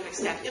academic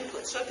staff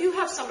input. So if you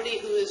have somebody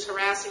who is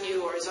harassing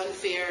you or is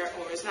unfair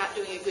or is not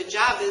doing a good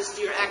job as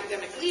your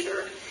academic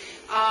leader,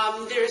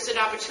 there's an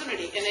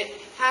opportunity. And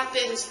it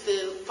happens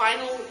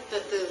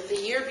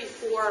the year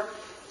before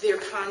their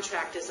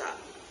contract is up.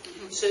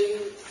 Mm-hmm. So you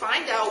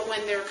find out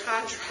when their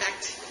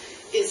contract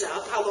is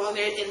up, how long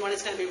and when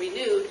it's going to be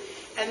renewed.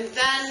 And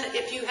then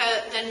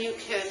then you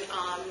can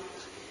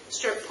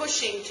start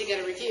pushing to get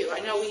a review. I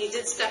know we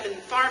did step in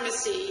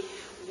pharmacy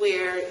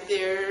where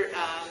there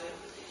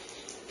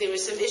were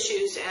some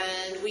issues,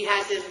 and we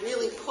had to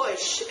really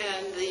push,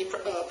 and the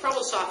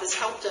provost office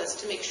helped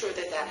us to make sure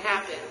that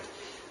happened,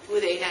 where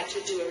they had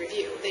to do a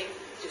review. They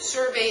do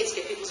surveys,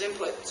 get people's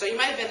input. So you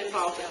might have been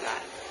involved in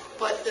that.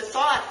 But the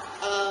thought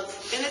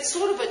of, and it's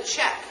sort of a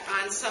check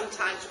on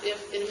sometimes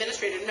if an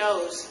administrator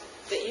knows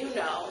that you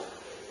know,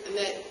 and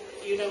that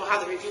you know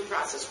how the review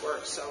process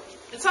works. So,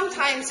 and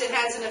sometimes it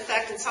has an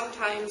effect, and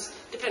sometimes,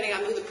 depending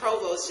on who the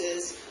provost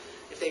is,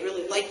 if they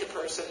really like the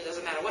person, it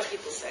doesn't matter what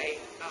people say,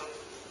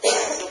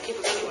 they'll keep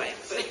them anyway.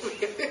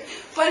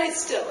 But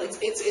it's still,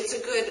 it's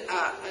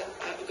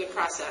a good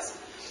process.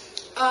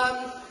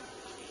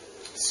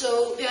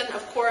 So then,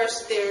 of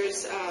course,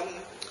 there's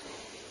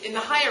in the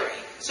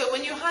hiring. So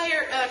when you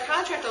hire,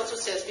 contract also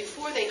says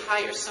before they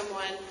hire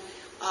someone,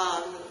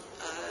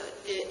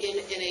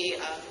 in a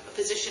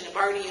position, a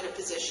bargaining unit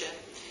position,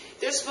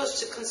 they're supposed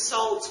to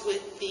consult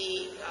with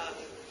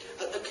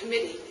a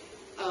committee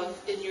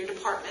in your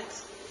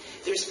department.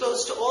 They're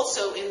supposed to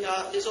also,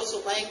 there's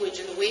also language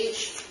in the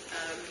wage,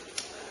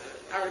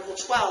 Article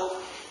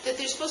 12, that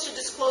they're supposed to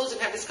disclose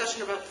and have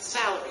discussion about the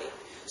salary.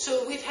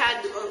 So we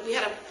had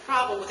a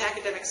problem with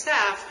academic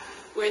staff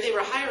where they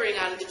were hiring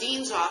out of the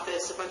dean's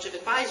office a bunch of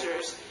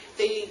advisors.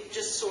 They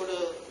just sort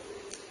of,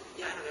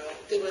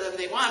 did whatever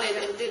they wanted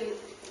and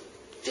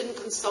didn't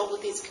consult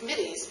with these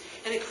committees.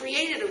 And it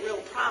created a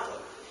real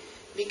problem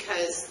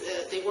because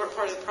they weren't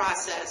part of the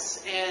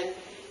process, and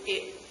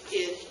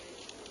it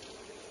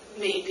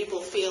made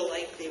people feel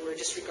like they were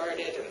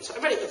disregarded. And so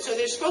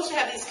they're supposed to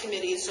have these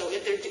committees. So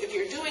if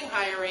you're doing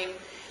hiring,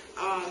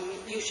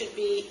 you should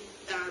be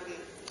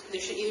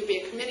there should either be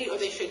a committee or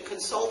they should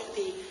consult with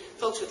the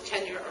folks with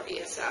tenure or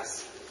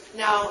ESS.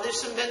 Now,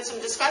 there's been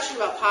some discussion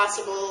about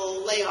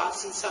possible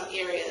layoffs in some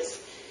areas.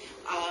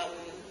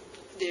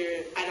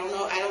 I don't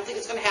know. I don't think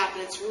it's going to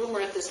happen. It's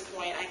rumor at this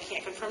point. I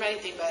can't confirm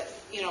anything, but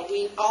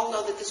we all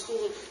know that the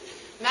School of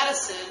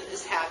Medicine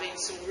is having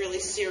some really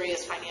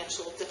serious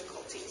financial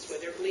difficulties, where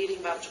they're bleeding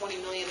about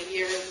 $20 million a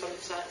year.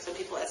 Some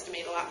people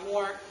estimate a lot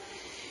more.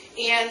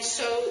 And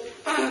so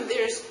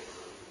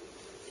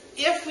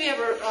if we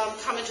ever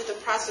come into the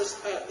process,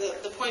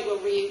 the point where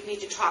we need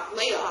to talk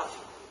layoff,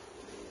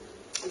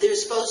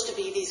 there's supposed to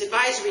be these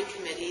advisory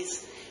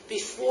committees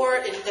before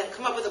and that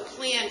come up with a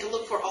plan to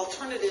look for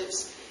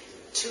alternatives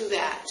to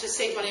that, to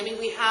save money. I mean,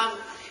 we have,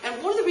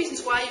 and one of the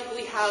reasons why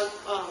we have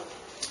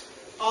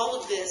all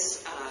of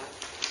this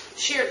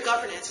shared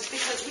governance is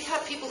because we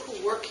have people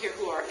who work here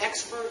who are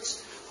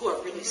experts, who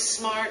are really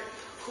smart,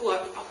 who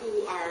are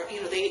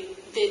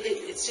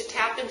it's to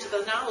tap into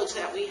the knowledge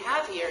that we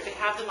have here, to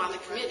have them on the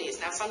committees.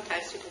 Now,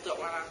 sometimes people don't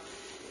want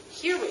to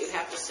hear what you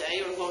have to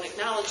say or won't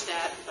acknowledge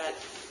that, but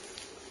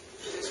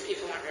those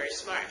people aren't very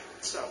smart.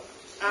 So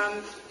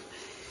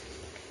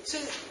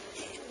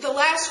the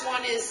last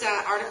one is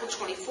Article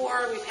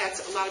 24. We've had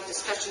a lot of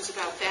discussions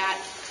about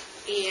that,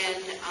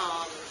 and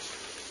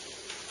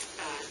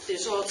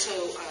there's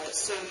also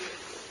some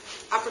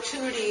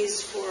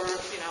opportunities for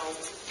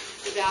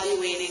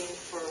evaluating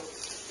for.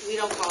 We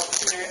don't call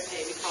it merit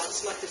pay, we call it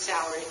selective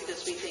salary,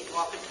 because we think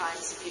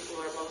oftentimes the people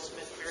who are most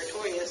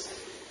meritorious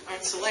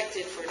aren't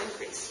selected for an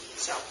increase.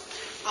 So,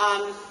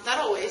 not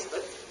always, but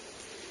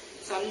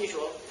it's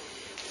unusual.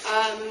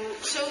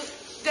 So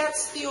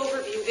that's the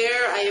overview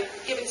there. I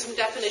have given some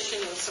definition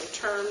of some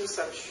terms.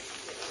 I'm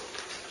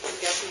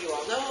guessing you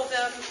all know of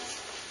them.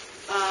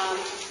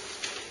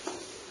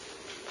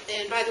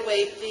 And by the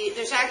way,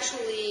 there's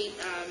actually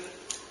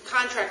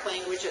contract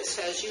language that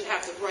says you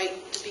have the right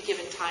to be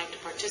given time to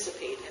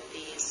participate in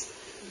these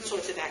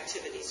sorts of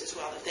activities as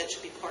well, that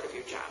should be part of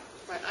your job.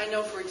 Right. I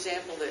know, for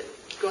example, that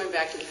going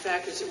back to the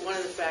factors, that one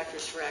of the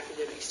factors for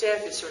academic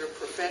staff is sort of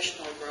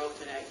professional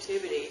growth and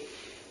activity.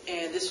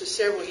 And this was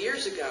several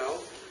years ago,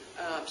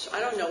 so I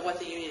don't know what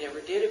the union ever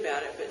did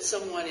about it, but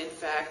someone, in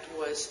fact,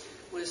 was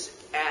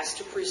asked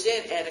to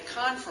present at a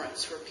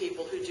conference for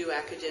people who do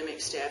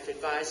academic staff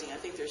advising. I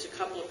think there's a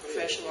couple of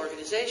professional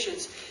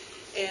organizations,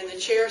 and the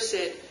chair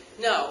said,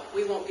 no,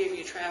 we won't give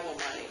you travel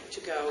money to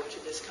go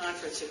to this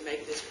conference and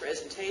make this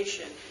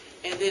presentation.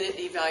 And then at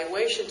the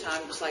evaluation time,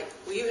 it was like,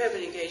 well, you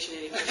haven't engaged in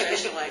any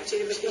professional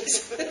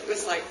activities. It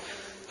was like,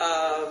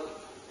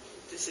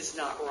 this is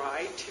not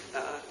right,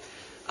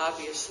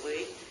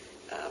 obviously,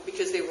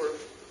 because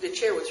the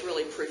chair was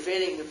really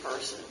preventing the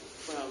person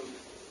from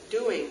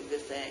doing the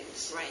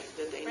things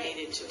that they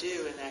needed to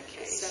do in that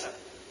case. Setup.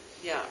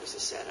 Yeah, it was a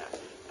setup.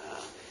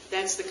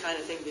 That's the kind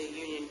of thing the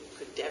union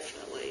could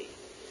definitely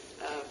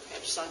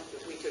have sunk.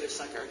 We could have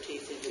sunk our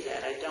teeth into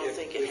that. I don't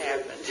think it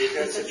happened. We've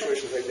had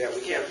situations like that.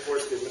 We can't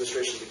force the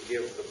administration to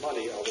give the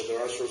money, although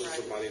there are sources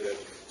of money that,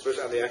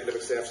 especially on the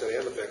academic staff side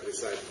and the faculty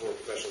side, for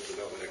professional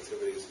development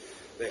activities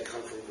that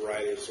come from a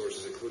variety of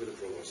sources, including the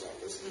provost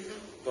office.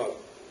 But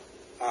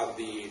on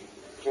the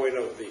point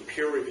of the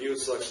peer-reviewed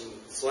selection,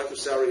 selective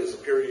salary is a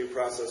peer review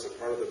process, and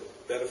part of the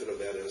benefit of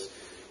that is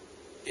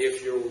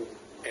if you're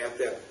at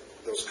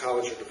those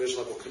college or division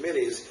level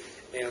committees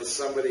and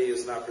somebody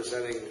is not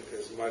presenting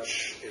as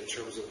much in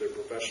terms of their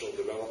professional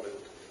development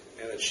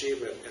and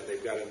achievement, and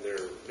they've got in their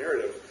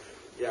narrative,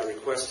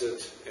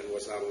 requested and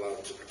was not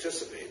allowed to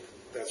participate.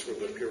 That's where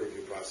the peer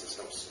review process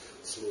helps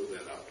smooth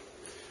that out.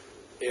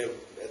 And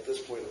at this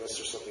point, unless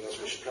there's something else,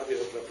 we should probably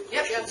open up for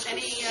questions.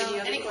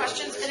 Yep. Any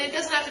questions? And it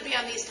doesn't have to be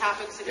on these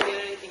topics. It can be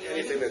on anything.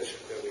 Anything that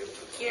we have.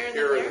 Here and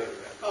there.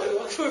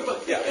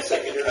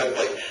 Second year. I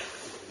have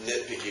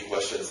nitpicky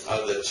questions.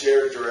 On the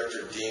chair,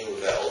 director, dean,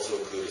 would that also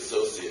include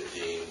associate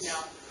deans?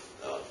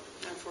 No.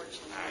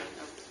 Unfortunately,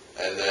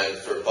 no. And then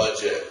for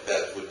budget,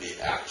 that would be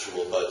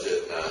actual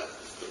budget, not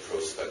the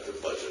prospective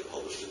budget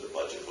published in the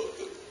budget book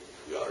that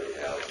we already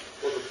have.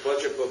 Well, the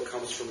budget book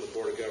comes from the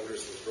Board of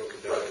Governors and it's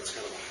broken down. Right. It's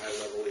kind of a high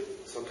level.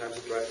 Sometimes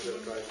it drives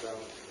down,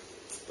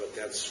 but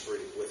that's for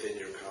within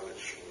your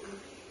college.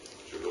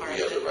 Sure, but we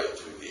have the right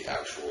to the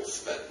actual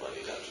spent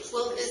money, not just.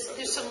 Well,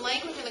 there's some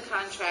language in the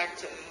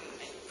contract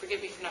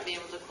forgive me for not being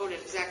able to quote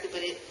it exactly,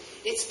 but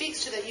it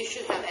speaks to that you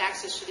should have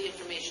access to the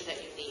information that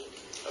you need.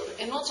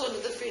 Okay. And also under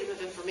the Freedom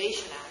of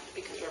Information Act,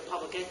 because you're a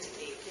public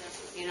entity,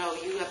 you know,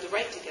 you have the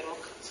right to get all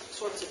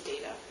sorts of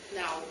data.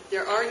 Now,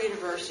 There are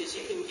universities,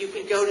 you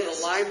can go to the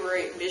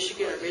library at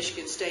Michigan or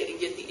Michigan State and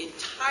get the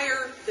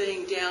entire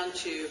thing down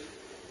to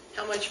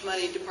how much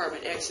money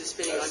Department X is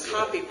spending on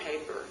copy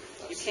paper.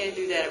 You can't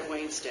do that at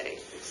Wayne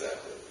State.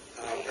 Exactly.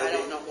 I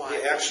don't know why.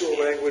 The actual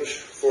language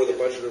for the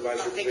Budget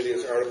Advisory Committee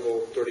is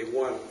Article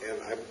 31,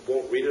 and I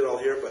won't read it all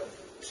here, but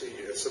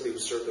as somebody who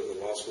served on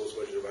the law school's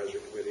Budget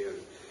Advisory Committee and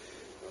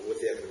with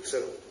the Academic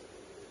Senate,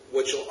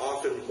 what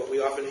we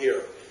often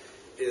hear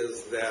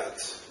is that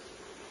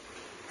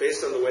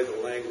based on the way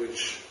the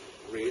language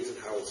reads and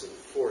how it's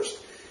enforced,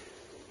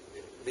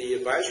 the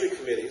advisory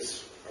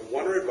committees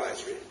are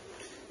advisory,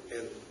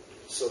 and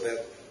so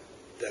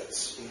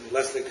that's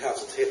less than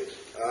consultative.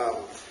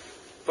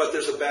 But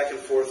there's a back and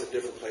forth at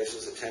different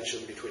places, a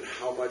tension between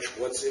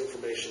what's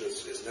information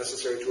is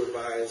necessary to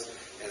advise,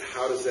 and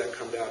how does that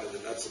come down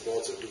into nuts and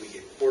bolts, and do we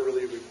get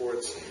quarterly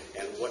reports,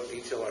 and what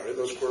detail are in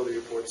those quarterly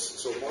reports.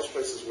 So most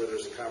places where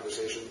there's a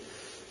conversation,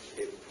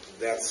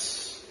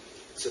 that's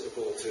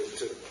typical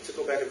to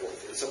go back and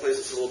forth. In some places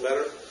it's a little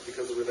better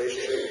because of the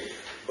relationship,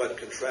 but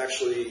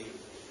contractually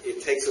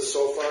it takes us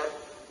so far,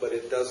 but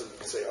it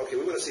doesn't say, okay,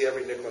 we want to see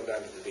every nickel and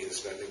dime that the dean is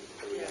spending,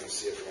 and we want to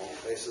see it from all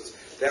places.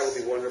 That would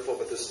be wonderful,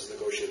 but this is a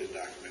negotiated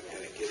document,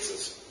 and it gives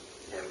us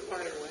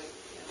part of the way.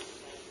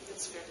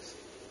 that's fair to say.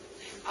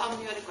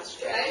 You had a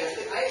question?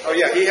 Oh,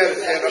 yeah, he had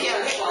his hand up.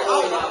 Yeah.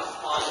 Following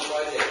up on the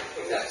budget.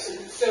 Exactly.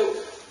 So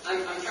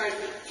I'm trying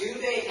to, do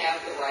they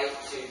have the right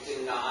to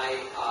deny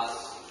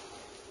us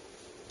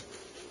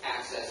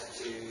access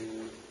to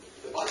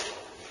the budget?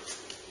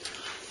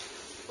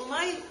 Well,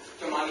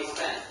 To money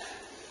spent?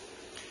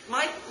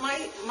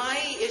 my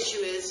issue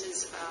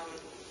is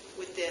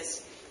with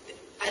this,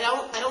 I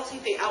don't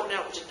think they out and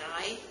out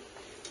deny.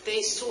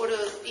 They sort of,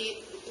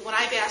 when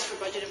I've asked for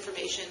budget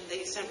information,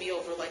 they send me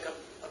over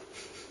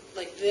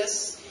like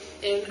this,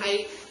 and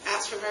I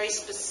ask for very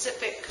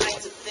specific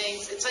kinds of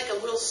things. It's like a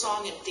real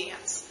song and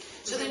dance.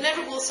 So they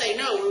never will say,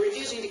 no, we're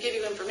refusing to give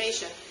you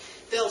information.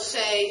 They'll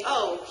say,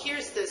 oh,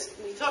 here's this,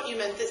 we thought you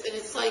meant this, and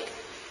it's like,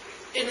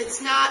 and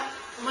it's not,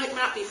 might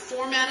not be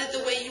formatted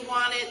the way you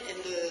want it, and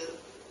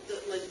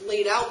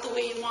laid out the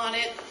way you want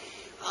it.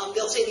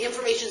 They'll say the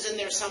information's in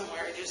there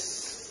somewhere,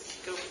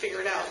 just go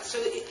figure it out. So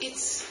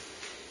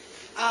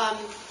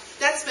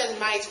that's been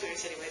my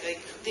experience anyway.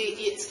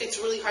 It's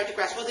really hard to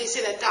grasp. Well, they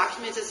say that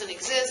document doesn't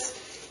exist.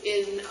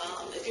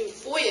 If you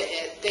FOIA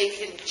it, they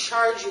can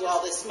charge you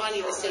all this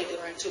money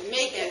to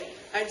make it.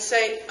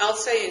 I'll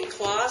say in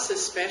class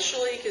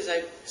especially, because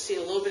I've seen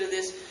a little bit of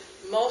this,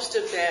 most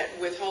of that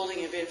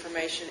withholding of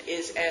information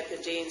is at the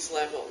dean's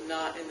level,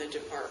 not in the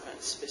department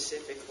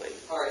specifically.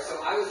 All right, so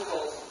I was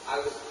told,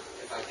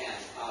 if I can,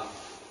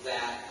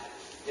 that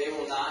they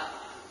will not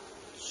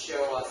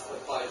show us the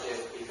budget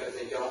because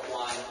they don't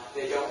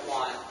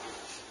want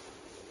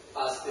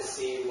us to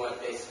see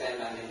what they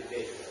spend on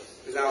individuals.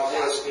 Now,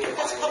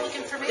 That's public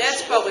information.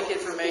 That's public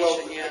information,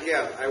 well, yeah.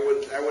 again, I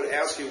would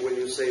ask you when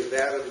you say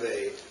that and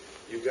they,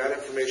 you got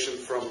information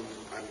from,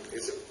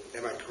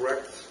 am I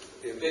correct?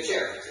 The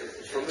chair.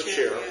 From the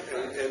chair.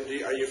 And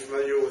are you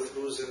familiar with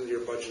who's in your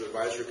budget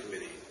advisory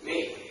committee?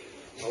 Me.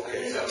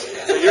 Okay.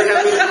 So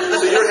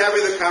you're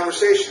having the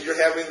conversation. You're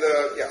having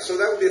so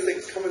that would be a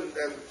thing. Come and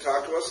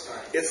talk to us.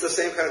 Right. It's the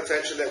same kind of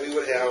tension that we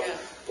would have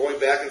going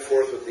back and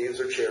forth with deans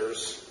or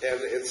chairs, and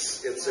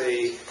it's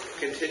a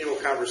continual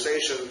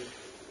conversation.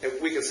 And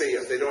we can say,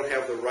 yes, they don't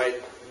have the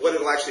right, what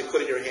it'll actually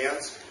put in your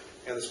hands,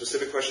 and the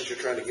specific questions you're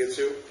trying to get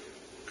to,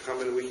 come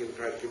in and we can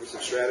try to give you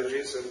some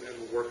strategies and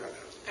we'll work on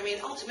that. I mean,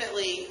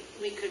 ultimately,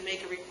 we could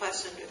make a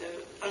request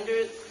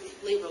under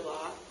labor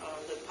law,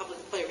 the Public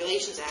Employee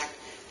Relations Act.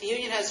 The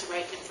union has the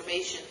right to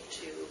information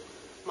to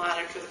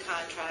monitor the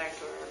contract,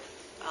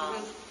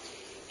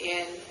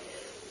 and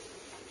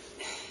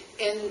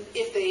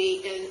if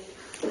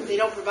they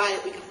don't provide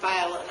it, we can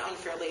file an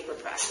unfair labor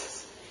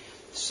practice.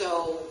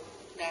 So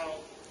now,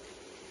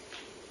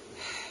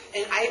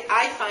 and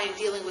I find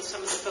dealing with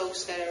some of the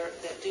folks that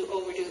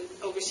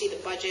oversee the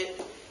budget,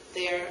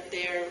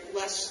 they're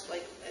less,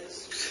 like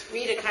as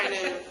Rita kind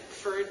of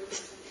referred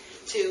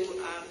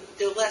to,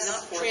 they're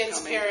less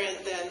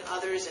transparent than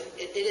others, and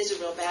it is a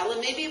real battle.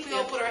 And maybe if we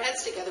all put our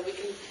heads together, we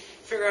can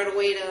figure out a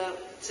way to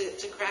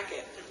crack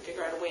it and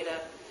figure out a way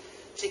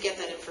to get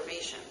that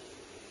information.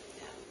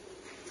 Yeah.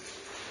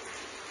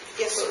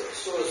 Yes, sir.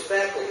 So as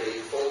faculty,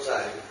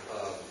 full-time,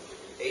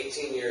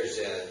 18 years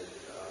in,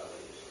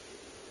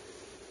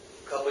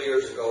 a couple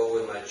years ago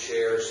when my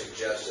chair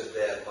suggested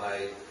that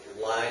my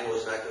line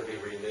was not going to be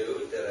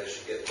renewed, that I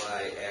should get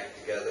my act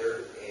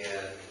together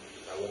and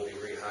I won't be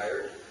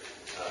rehired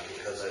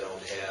because I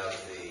don't have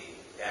the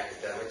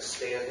academic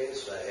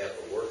standings, but I have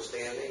the work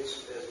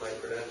standings as my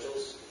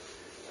credentials.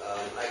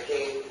 I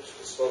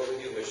spoke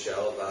with you,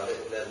 Michelle, about it,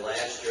 and then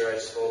last year I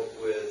spoke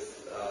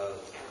with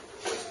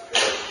Mr.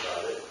 Parrish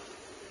about it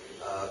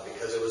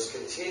because it was was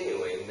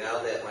continuing. Now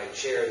that my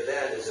chair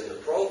then is in the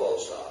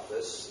provost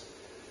office,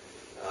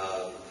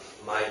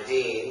 my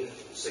dean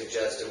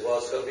suggested, well,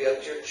 it's going to be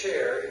up to your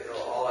chair. You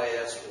know, all I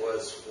asked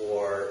was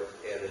for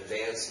an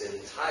advance in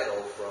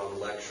title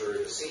from lecturer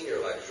to senior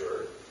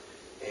lecturer.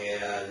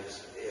 And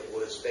it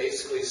was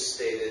basically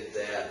stated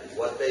that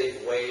what they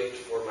waived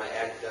for my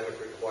academic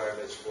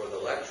requirements for the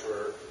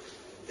lecturer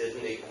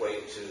didn't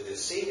equate to the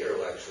senior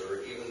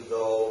lecturer, even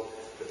though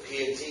the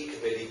P&T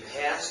committee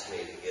passed me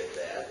to get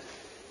that.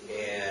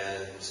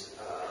 And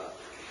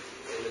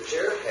the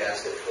chair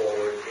passed it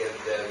forward, and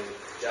then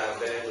John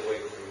Vanderweg,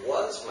 who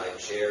was my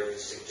chair, who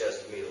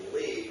suggested me to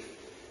leave,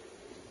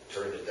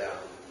 turned it down.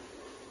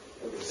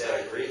 Is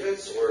that a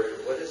grievance, or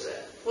what is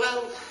that?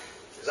 Well,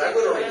 Because I'm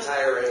going to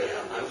retire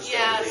anyhow. I'm just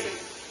going to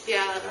leave.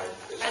 yeah.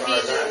 As far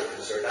as I'm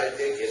concerned, I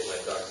did get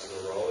my ducks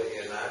in a row,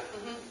 and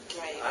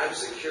Right. I'm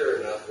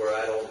secure enough where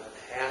I don't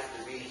have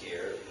to be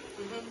here.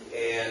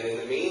 And in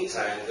the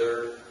meantime,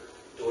 they're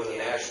doing a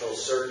national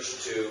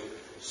search to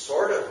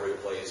sort of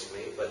replace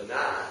me, but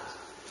not.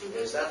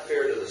 It's not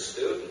fair to the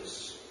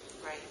students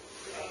Right.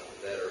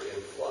 that are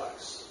in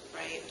flux.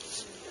 Right.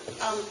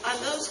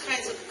 On those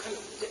kinds of,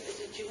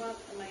 did you want,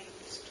 am I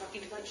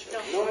talking too much? No.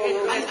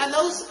 On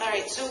those, all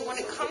right, so when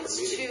it comes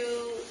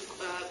to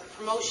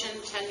promotion,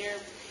 tenure,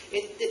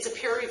 it's a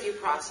peer review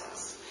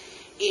process.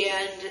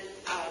 And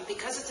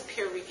because it's a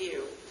peer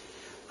review,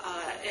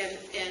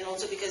 and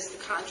also because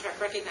the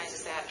contract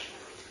recognizes that,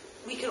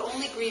 we can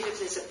only grieve if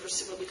there's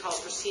what we call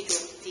a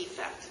procedural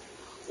defect,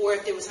 or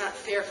if there was not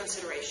fair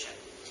consideration.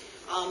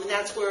 And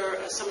that's where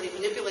somebody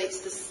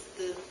manipulates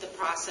the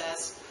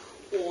process,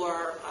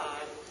 or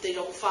they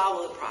don't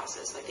follow the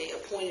process, like they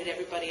appointed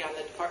everybody on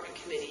the department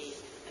committee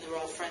and they were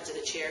all friends of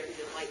the chair who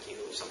didn't like you,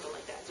 or something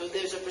like that. So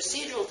there's a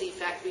procedural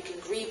defect, we can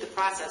grieve the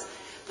process,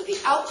 but the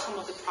outcome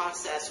of the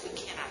process we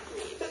cannot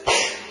grieve,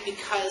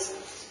 because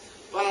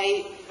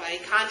by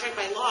contract,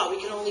 by law, we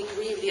can only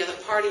grieve the other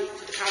party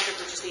to the contract,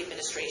 which is the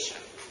administration.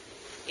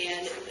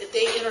 And if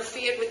they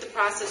interfered with the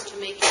process to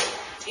make it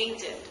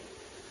tainted,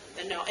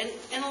 then no.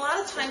 And a lot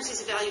of times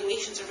these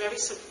evaluations are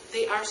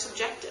they are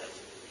subjective.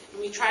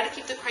 And we try to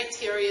keep the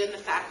criteria and the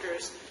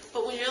factors,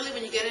 but when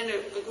you get in a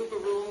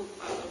room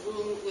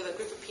with a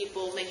group of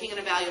people making an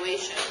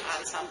evaluation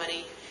on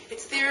somebody,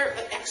 it's their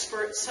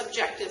expert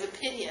subjective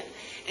opinion.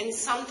 And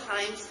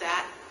sometimes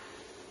that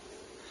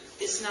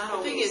is not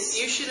always. The thing is,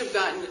 you should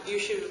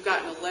have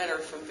gotten a letter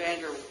from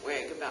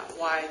Vanderweg about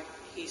why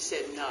he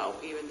said no,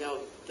 even though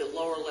the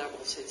lower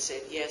levels had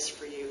said yes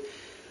for you.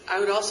 I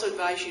would also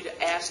advise you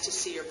to ask to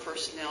see your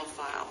personnel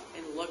file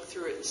and look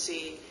through it and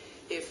see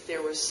if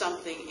there was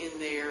something in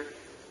there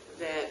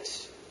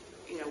that,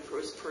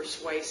 was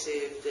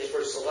persuasive.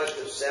 For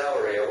selective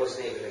salary, I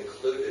wasn't even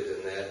included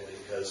in that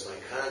because my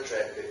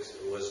contract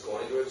was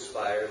going to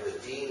expire. The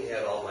dean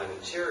had all my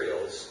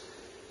materials,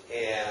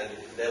 and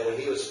then when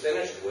he was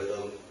finished with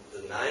them, the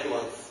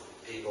 9-month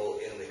people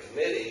in the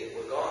committee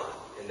were gone,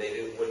 and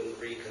they wouldn't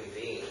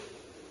reconvene.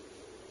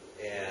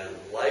 And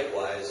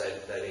likewise, I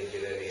didn't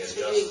get any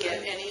adjustment. So you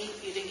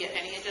didn't get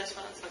any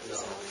adjustments? Like No,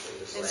 this in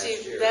this And last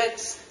see, year.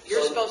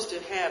 you're supposed to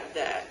have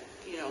that,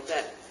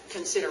 that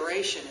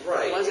consideration.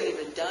 Right. It wasn't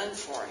even done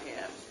for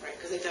him. Right,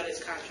 because they thought his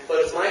contract. But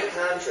if my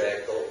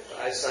contract,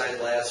 I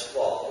signed last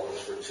fall, was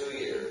for 2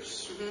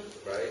 years,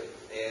 right?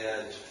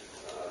 And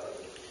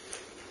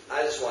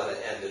I just want to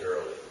end it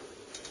early.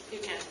 You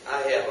can.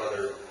 I have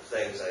other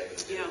things I can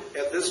do.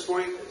 Yeah. At this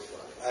point,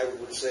 I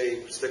would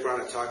say stick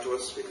around and talk to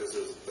us, because I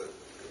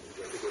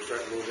think we're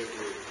starting to move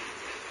into.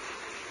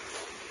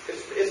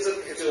 It's a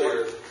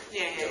clear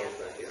Yeah. thing.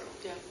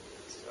 Yeah.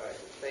 All right,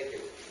 thank you.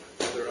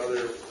 Are there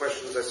other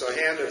questions? I saw a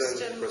hand, and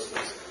Kristen. then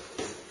Kristen.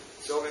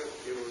 Sylvia,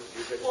 you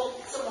take. Well,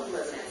 someone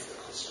wasn't asked the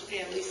question.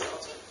 Yeah, Lisa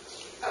also.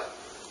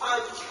 How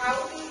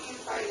do you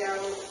find out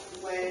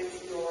when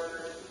your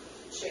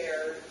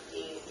chair,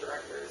 dean,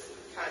 director's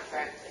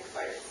contract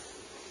expires?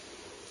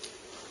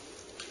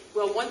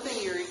 Well, one thing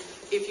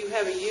if you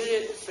have a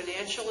unit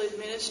financial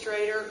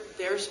administrator,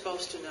 they're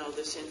supposed to know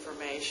this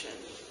information.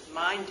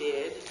 Mine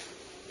did,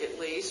 at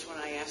least when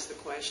I asked the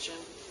question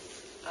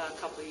a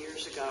couple of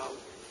years ago.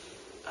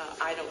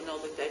 I don't know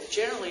that that's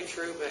generally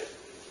true, but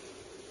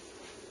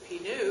he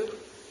knew.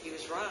 He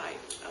was right.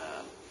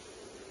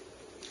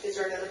 Is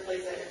there another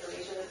place that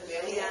information is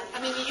available? Yeah,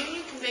 I mean, the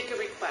union can make a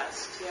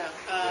request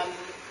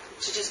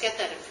to just get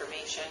that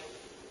information,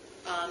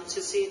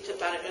 to see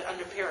about it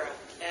under para.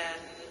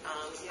 And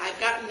I've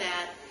gotten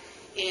that,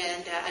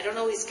 and I don't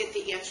always get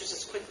the answers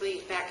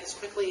back as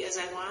quickly as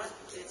I want.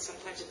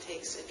 Sometimes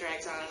it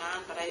drags on and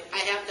on, but I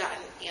have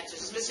gotten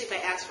answers, especially if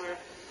I ask for,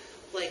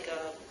 like,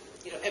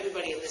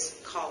 everybody in this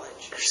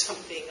college or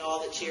something,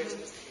 all the chairs.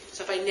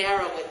 So if I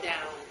narrow it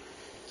down,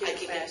 I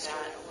can get that.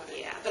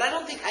 Yeah, but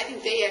I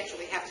think they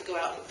actually have to go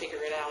out and figure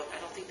it out. I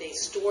don't think they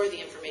store the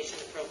information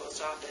in the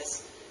provost's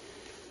office.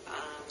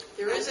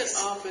 There is an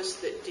office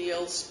that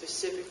deals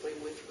specifically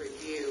with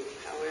review,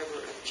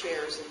 however, of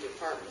chairs and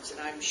departments, and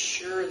I'm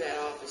sure that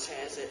office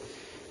has it,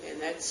 and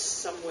that's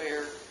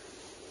somewhere,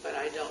 but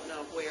I don't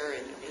know where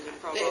in the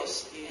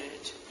provost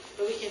unit.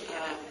 But we can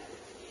get it.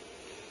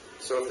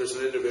 So if there's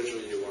an individual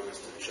you want us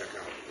to check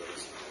out, let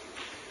us know.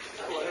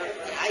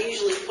 I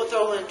usually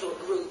throw them into a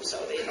group so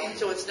they don't.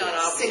 So it's not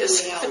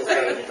obvious. Singling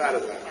out. Not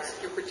as obvious.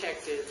 You're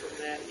protected from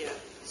that, yeah.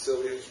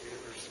 Sylvia?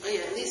 Oh,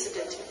 yeah, Lisa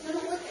did too.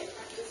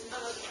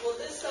 Well,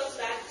 this goes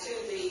back to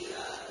the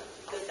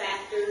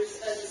factors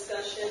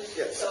discussion.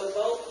 Yes. So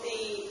both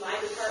my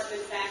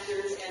department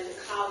factors and the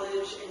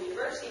college and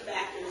university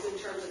factors in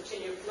terms of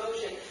tenure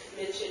promotion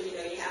mentioned,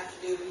 you have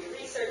to do your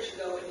research,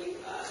 go and you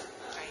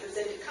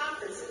present at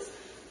conferences.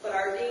 But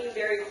our dean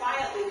very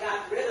quietly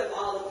got rid of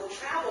all of the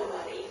travel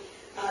money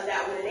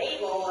that would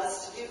enable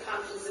us to do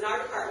conferences. And our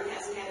department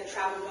hasn't had a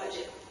travel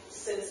budget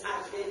since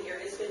I've been here.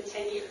 It's been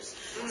 10 years.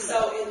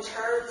 So in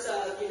terms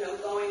of,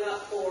 going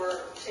up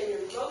for tenure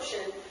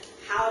promotion,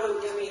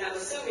 I'm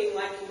assuming,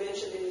 like you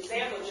mentioned in the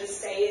example, just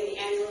say in the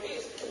annual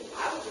reviews,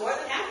 I was more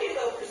than happy to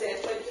go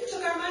present, but you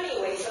took our money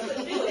away, so I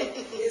couldn't do it.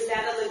 Is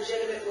that a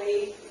legitimate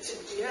way to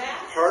do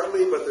that?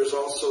 Partly, but there's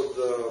also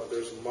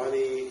there's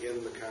money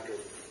in the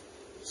contract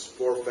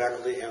for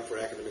faculty and for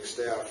academic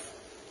staff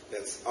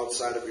that's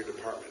outside of your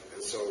department.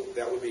 And so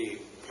that would be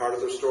part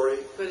of the story.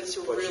 But it's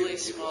a really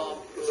small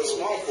pool. It's a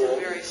small pool. It's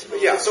a very small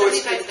But yeah, so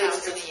it's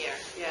 $75,000 a year.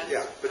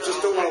 Yeah, but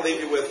just don't want to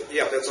leave you with,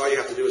 that's all you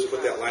have to do is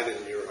put that line in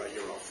and you're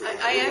off.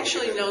 I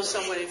actually know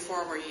someone in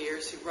former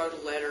years who wrote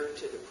a letter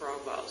to the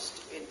provost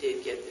and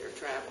did get their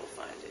travel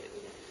funded.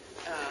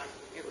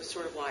 It was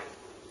sort of like,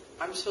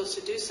 I'm supposed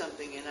to do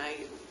something and I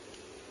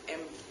am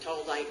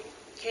told I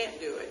can't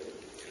do it.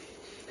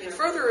 And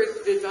further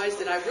advised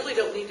that I really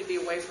don't need to be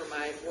away from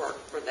my work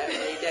for that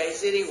many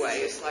days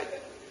anyway. It's like,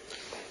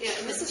 Yeah,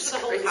 and this is for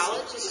the whole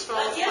college? This is for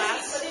all the Yes,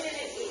 class? he put it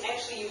in,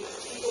 actually,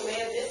 people may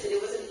have missed it.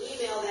 It was an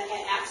email that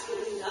had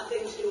absolutely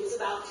nothing to do. It was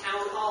about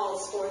town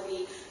halls for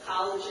the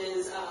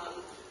college's, I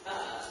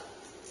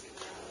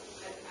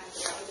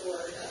forgot the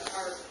word,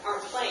 our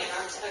plan,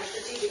 our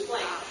strategic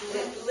plan.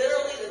 And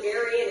literally the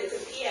very end, it's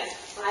a PS.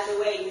 By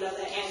the way, the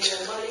annual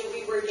money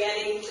we were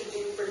getting to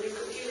do for new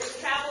computers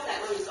and travel,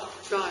 that money's gone.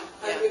 gone.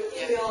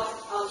 Email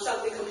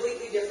something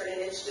completely different,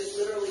 and it's just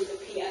literally the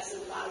PS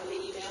at the bottom of the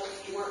email.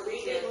 If you weren't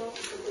reading it, you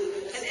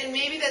completely missed it. And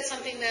maybe that's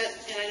something that,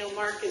 and I know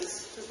Mark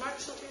is Mark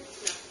still here?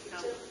 No.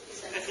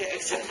 Okay,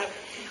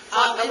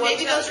 and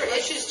maybe those are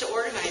issues to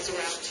organize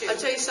around too. I'll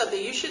tell you something.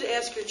 You should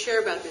ask your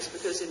chair about this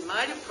because in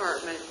my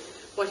department,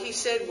 what he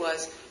said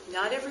was,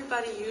 not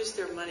everybody used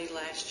their money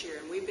last year,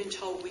 and we've been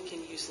told we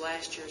can use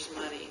last year's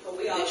money for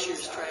this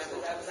year's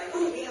travel. That was like,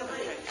 oh, we have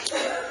money.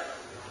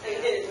 They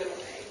did it with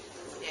me.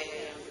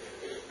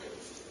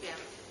 Yeah.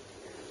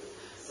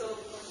 So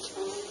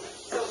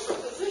for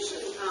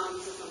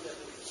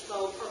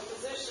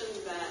positions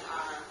that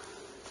are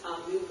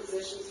new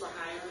positions for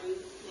hiring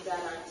that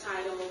are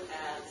titled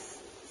as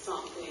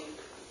something,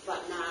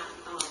 but not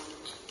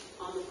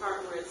on the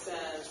part where it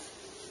says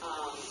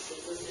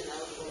it was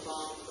ineligible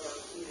bump, or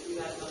you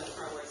guys know that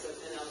part where it says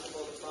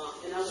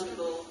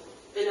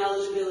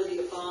ineligibility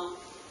to bump.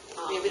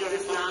 We don't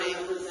have bumping.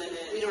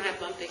 Non-represented. We don't have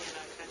bumping in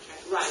our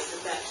contract. Right,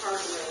 but that part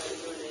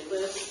where they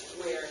list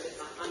where it's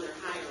under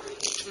hiring.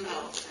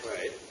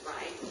 Right.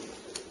 Right.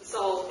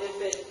 So if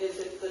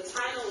the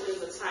title is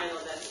a title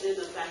that's in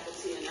the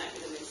faculty and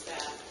academic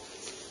staff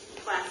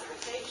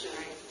classification,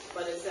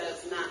 but it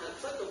says not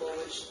applicable,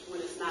 which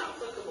when it's not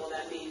applicable,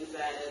 that means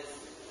that it's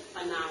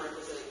a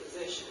non-represented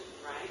position,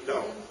 right?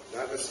 No,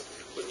 not necessarily.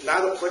 But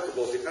not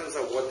applicable depends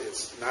on what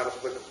it's not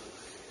applicable.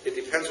 It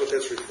depends what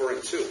that's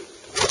referring to.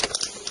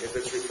 If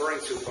it's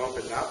referring to bump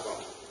and not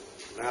bump,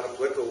 not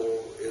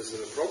applicable is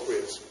an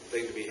appropriate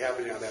thing to be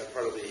happening on that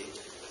part of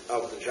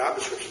the job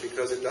description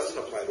because it doesn't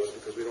apply to us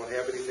because we don't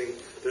have anything.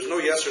 There's no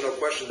yes or no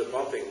question to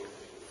bumping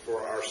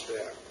for our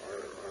staff,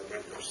 our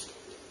members.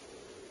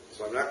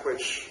 So I'm not quite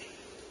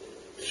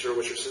sure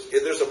what you're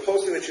saying. There's a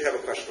posting that you have a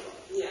question about.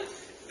 Yeah.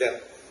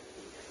 That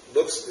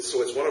looks,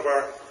 so it's one of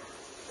our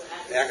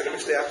academic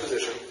staff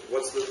position.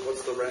 What's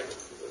the rank?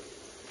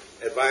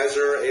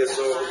 Advisor,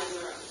 ASO?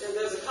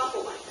 There's a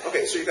couple like that.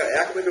 Okay, so you've got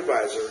academic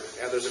advisor,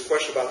 and there's a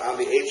question about on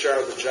the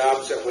HR, the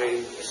jobs that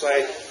Wayne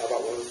cite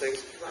about one of the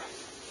things. Right.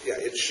 Yeah,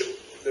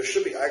 there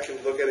should be, I can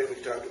look at it, we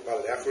can talk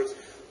about it afterwards,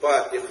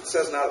 but if it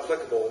says not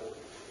applicable,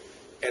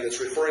 and it's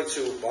referring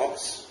to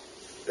bumps,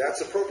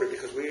 that's appropriate,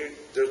 because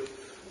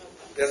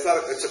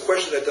it's a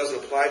question that doesn't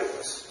apply to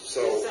us,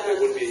 so it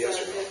wouldn't be a yes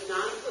or no. If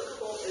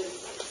non-applicable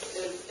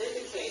is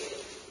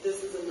indicated,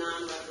 this is a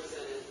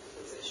non-represented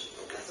position.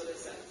 That's what it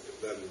says.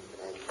 Then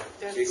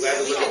I'll be glad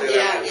to look at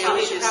that. Yeah,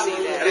 we should see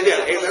that. And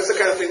again, that's the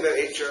kind of thing that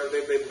HR,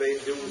 they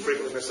do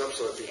frequently mess up,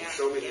 so if you can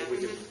show me, we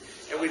can,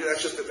 and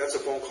that's a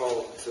phone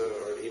call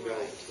or an email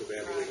to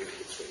Van, we can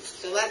get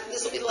fixed. So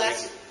this will be the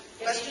last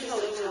question.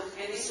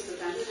 And this is a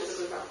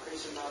good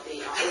question about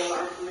the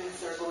oral arguments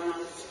that are going on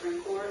at the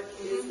Supreme Court.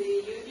 Is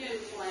the union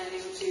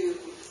planning to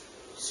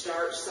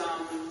start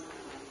some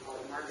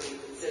marketing,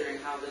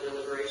 considering how the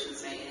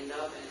deliberations may end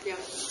up? And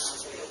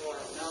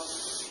no.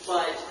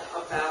 But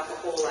about the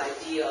whole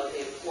idea of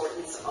the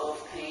importance of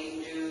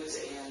paying dues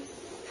and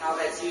how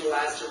that's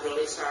utilized to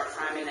really start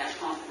priming that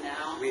pump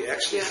now. We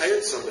actually Yeah.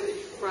 hired somebody.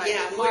 Right.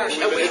 Yeah, March.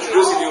 We've been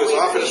introducing you as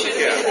often as we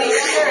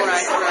can.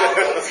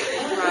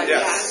 Right.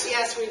 Yes.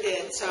 Yes, we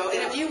did. So,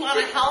 and if you want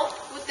to help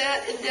with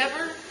that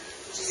endeavor,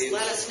 just He's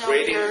let us know.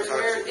 great to talk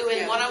We're to. doing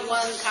Yeah.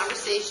 one-on-one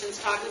conversations,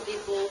 talking to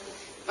people,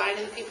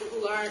 finding the people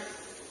who aren't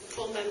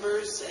full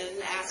members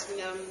and asking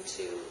them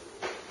to.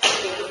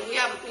 We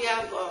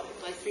have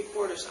like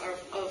 3/4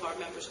 of our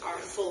members are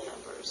full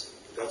members.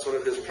 That's one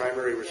of his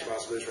primary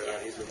responsibilities right now.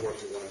 He's been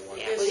working one-on-one.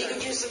 Yeah, but he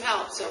could use some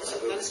help, so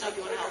let us know if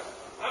you want to help.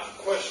 I have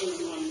a question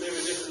on maybe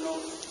a different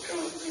note,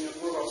 kind of thing,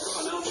 more of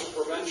an ounce of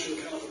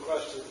prevention kind of a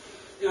question.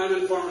 You know, I'm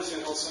in pharmacy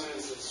and health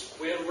sciences.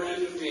 We have a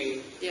brand new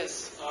dean.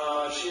 Yes.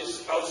 She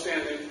is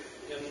outstanding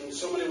in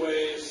so many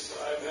ways.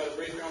 I've had a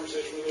brief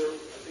conversation with her.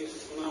 I think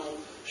it's phenomenal.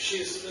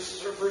 This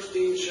is her first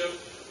deanship.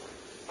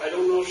 I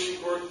don't know if she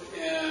worked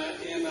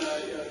in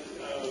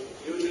a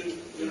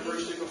union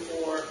university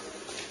before.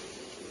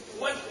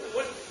 What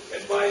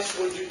advice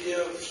would you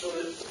give so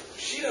that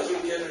she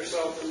doesn't get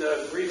herself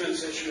into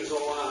grievance issues a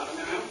lot? I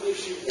mean, I don't think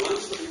she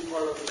wants to be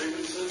part of the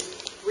grievances.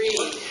 Read.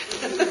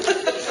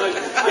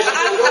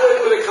 I go in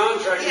with a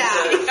contract and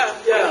say,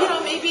 You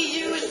know, maybe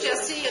you and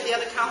Jesse and the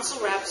other council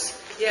reps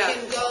Yeah.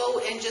 can go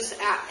and just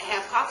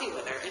have coffee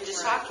with her and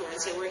just talk to her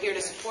and say, we're here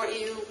to support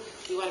you.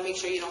 We want to make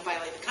sure you don't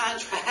violate the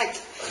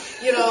contract.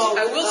 You know,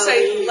 I will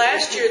say,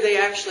 last year they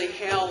actually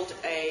held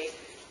a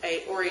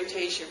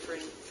orientation for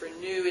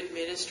new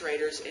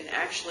administrators, and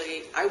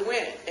actually I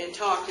went and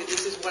talked, and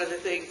this is one of the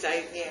things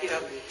I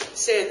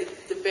said,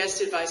 the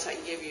best advice I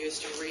can give you is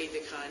to read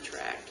the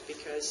contract,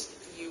 because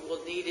you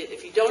will need it.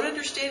 If you don't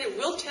understand it,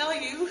 we'll tell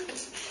you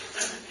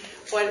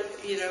what,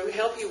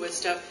 help you with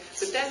stuff.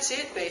 But that's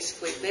it,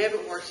 basically. If they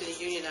haven't worked in a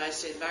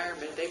unionized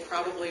environment, they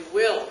probably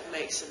will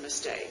make some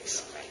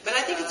mistakes. But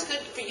I think it's good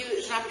for you,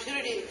 it's an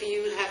opportunity for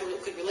you to have a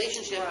good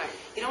relationship. Right.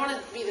 You don't want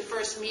to be the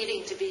first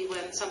meeting to be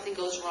when something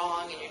goes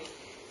wrong, and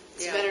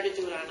it's Yeah. better to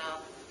do it on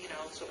a,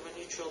 sort of a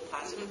neutral,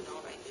 positive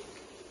note, I think.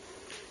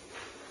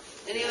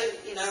 Any other?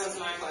 That was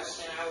my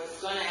question. I was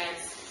going to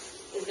ask,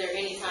 is there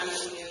any time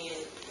that the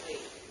union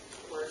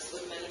works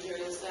with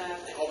managerial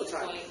staff at All the any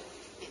time. point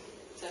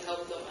to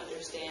help them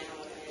understand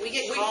how to manage? We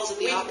get calls at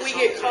the office. We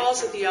get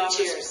calls at the office,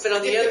 Cheers. but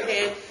on the other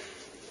hand,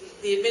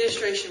 the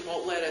administration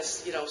won't let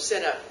us,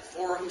 set up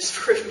forums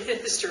for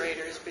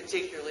administrators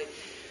particularly.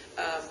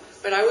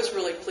 But I was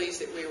really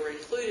pleased that we were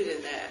included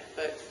in that,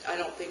 but I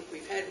don't think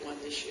we've had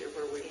one this year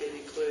where we've been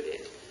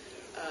included.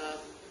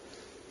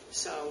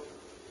 So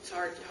it's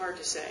hard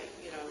to say.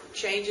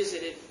 Changes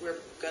in it. We're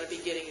going to be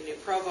getting a new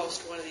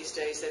provost one of these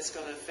days. That's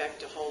going to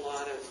affect a whole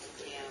lot of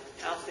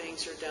how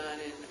things are done,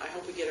 and I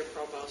hope we get a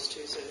provost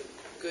who's a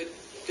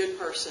good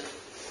person.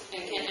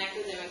 And can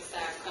academic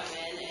staff come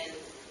in and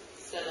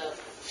set up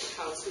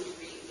how to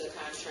read the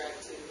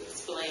contract to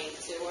explain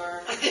to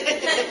her?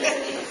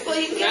 Well,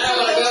 you can I get some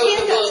don't of wanna those go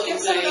with the handouts. book Get and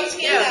some of say, those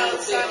yeah,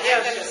 handouts on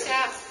yeah. academic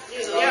staff.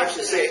 I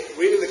should say,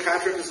 reading the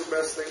contract is the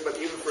best thing, but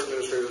even for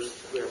administrators,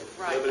 we have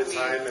Right, limited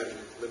I mean, time and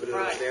limited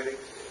right. understanding.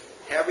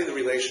 Having the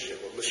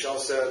relationship, what Michelle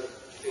said,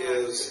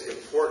 is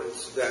important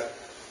that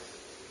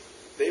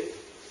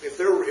if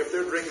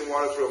they're drinking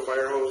water through a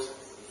fire hose,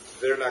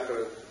 they're not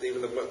going to,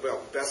 even the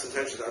best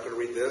intentions aren't going to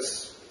read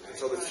this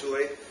until it's too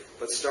late.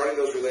 But starting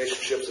those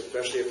relationships,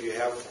 especially if you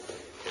have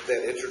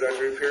that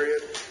introductory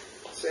period,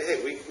 say,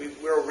 hey,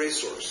 we're a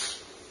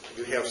resource.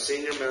 You have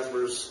senior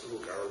members who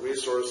are a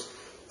resource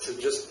to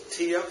just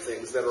tee up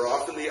things that are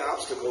often the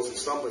obstacles and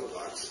stumbling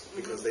blocks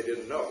because they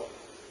didn't know.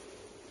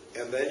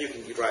 And then you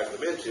can drive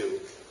them into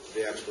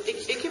the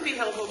expertise. It can be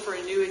helpful for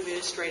a new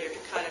administrator to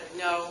kind of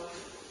know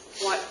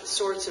what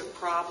sorts of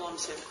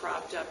problems have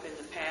cropped up in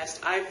the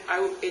past. I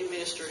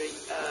administered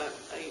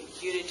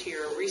a unit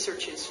here, a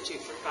research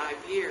institute for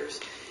 5 years,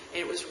 and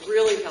it was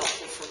really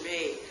helpful for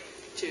me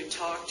to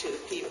talk to the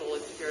people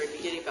at the very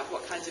beginning about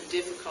what kinds of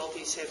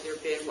difficulties have there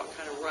been, what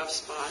kind of rough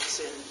spots,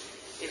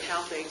 and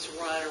how things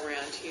run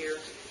around here,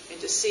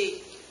 and to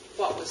see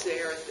what was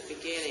there at the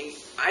beginning.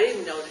 I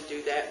didn't know to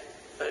do that,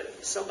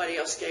 but somebody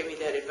else gave me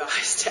that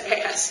advice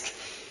to ask.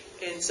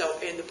 And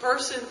the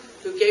person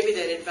who gave me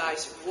that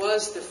advice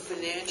was the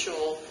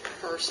financial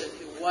person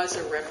who was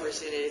a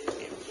represented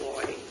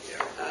employee.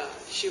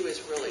 She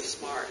was really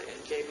smart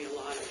and gave me a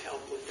lot of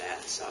help with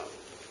that. So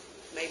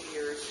maybe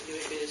your new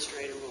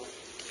administrator will.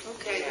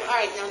 Okay. All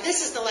right. Now,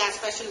 this is the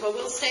last question, but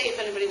we'll stay if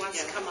anybody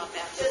wants to come up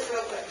after. Just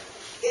real quick,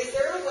 is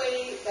there a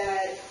way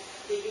that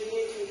the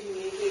union can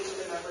communicate to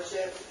the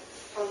membership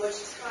how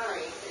much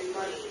time and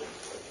money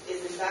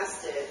is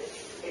invested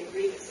in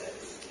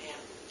grievances?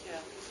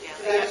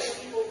 So that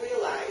people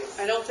realize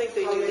I don't think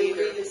they how do many either.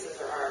 grievances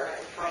there are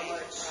and how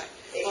much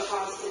it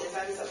costs to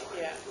defend someone.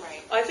 Yeah.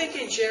 Right. I think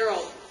in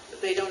general,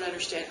 they don't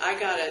understand. I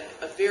got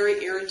a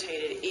very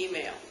irritated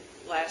email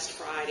last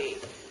Friday,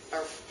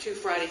 or 2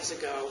 Fridays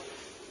ago.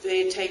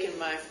 They had taken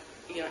my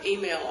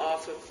email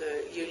off of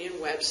the union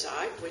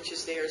website, which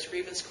is there as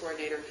grievance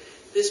coordinator.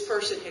 This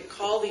person had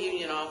called the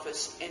union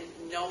office and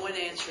no one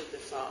answered the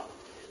phone.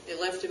 They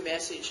left a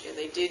message and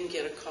they didn't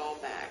get a call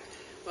back.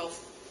 Well,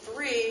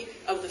 3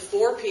 of the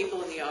 4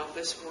 people in the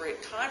office were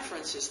at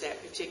conferences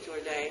that particular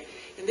day.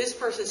 And this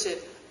person said,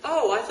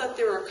 oh, I thought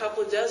there were a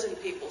couple of dozen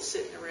people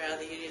sitting around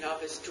the union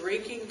office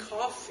drinking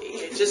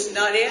coffee and just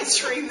not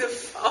answering the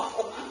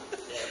phone.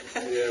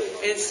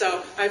 And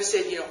so I've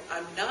said,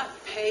 I'm not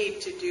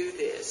paid to do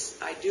this.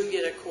 I do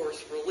get a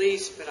course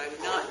release, but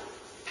I'm not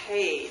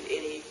paid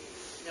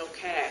no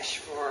cash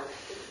for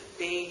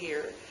being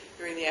here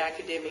during the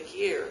academic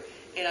year.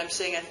 And I'm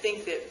saying I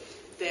think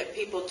that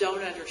people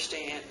don't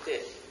understand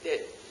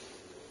that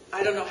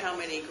I don't know how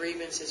many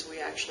grievances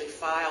we actually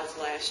filed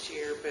last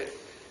year, but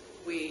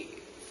we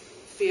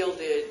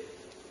fielded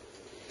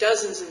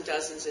dozens and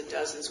dozens and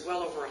dozens,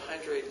 well over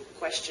 100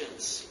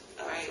 questions.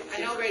 Right.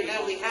 I know right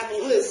now we have a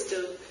list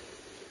of,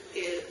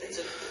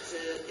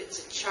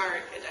 it's a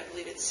chart, and I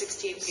believe it's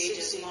 16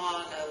 pages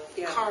long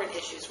of current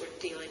issues we're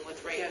dealing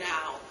with right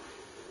now.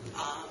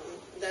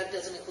 That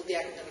doesn't include the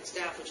academic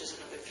staff, which is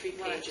another 3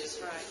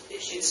 pages of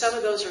issues. And some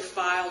of those are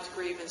filed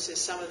grievances,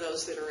 some of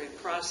those that are in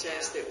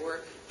process that we're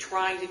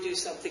trying to do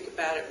something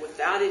about it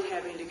without it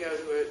having to go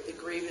to the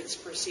grievance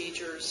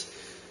procedures.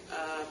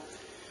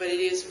 But it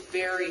is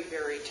very,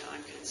 very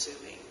time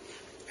consuming.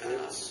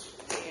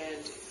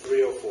 And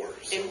 304.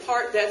 In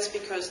part, that's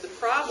because the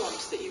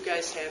problems that you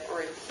guys have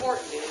are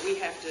important, and we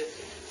have to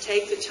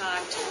take the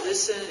time to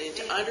listen and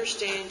to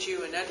understand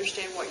you and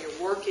understand what your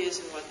work is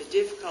and what the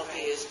difficulty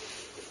is.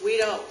 If we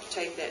don't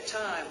take that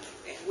time,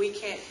 we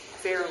can't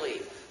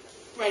fairly.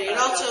 Right. It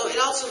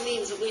also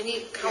means that we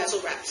need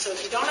council reps. So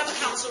if you don't have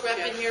a council rep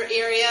in your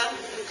area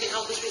who can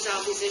help us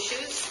resolve these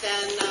issues,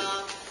 then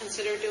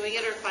consider doing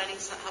it or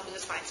helping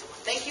us find someone.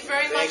 Thank you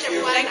very much,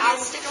 everyone. I'll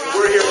stick around.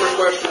 We're here for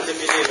questions if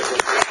you need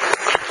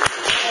them.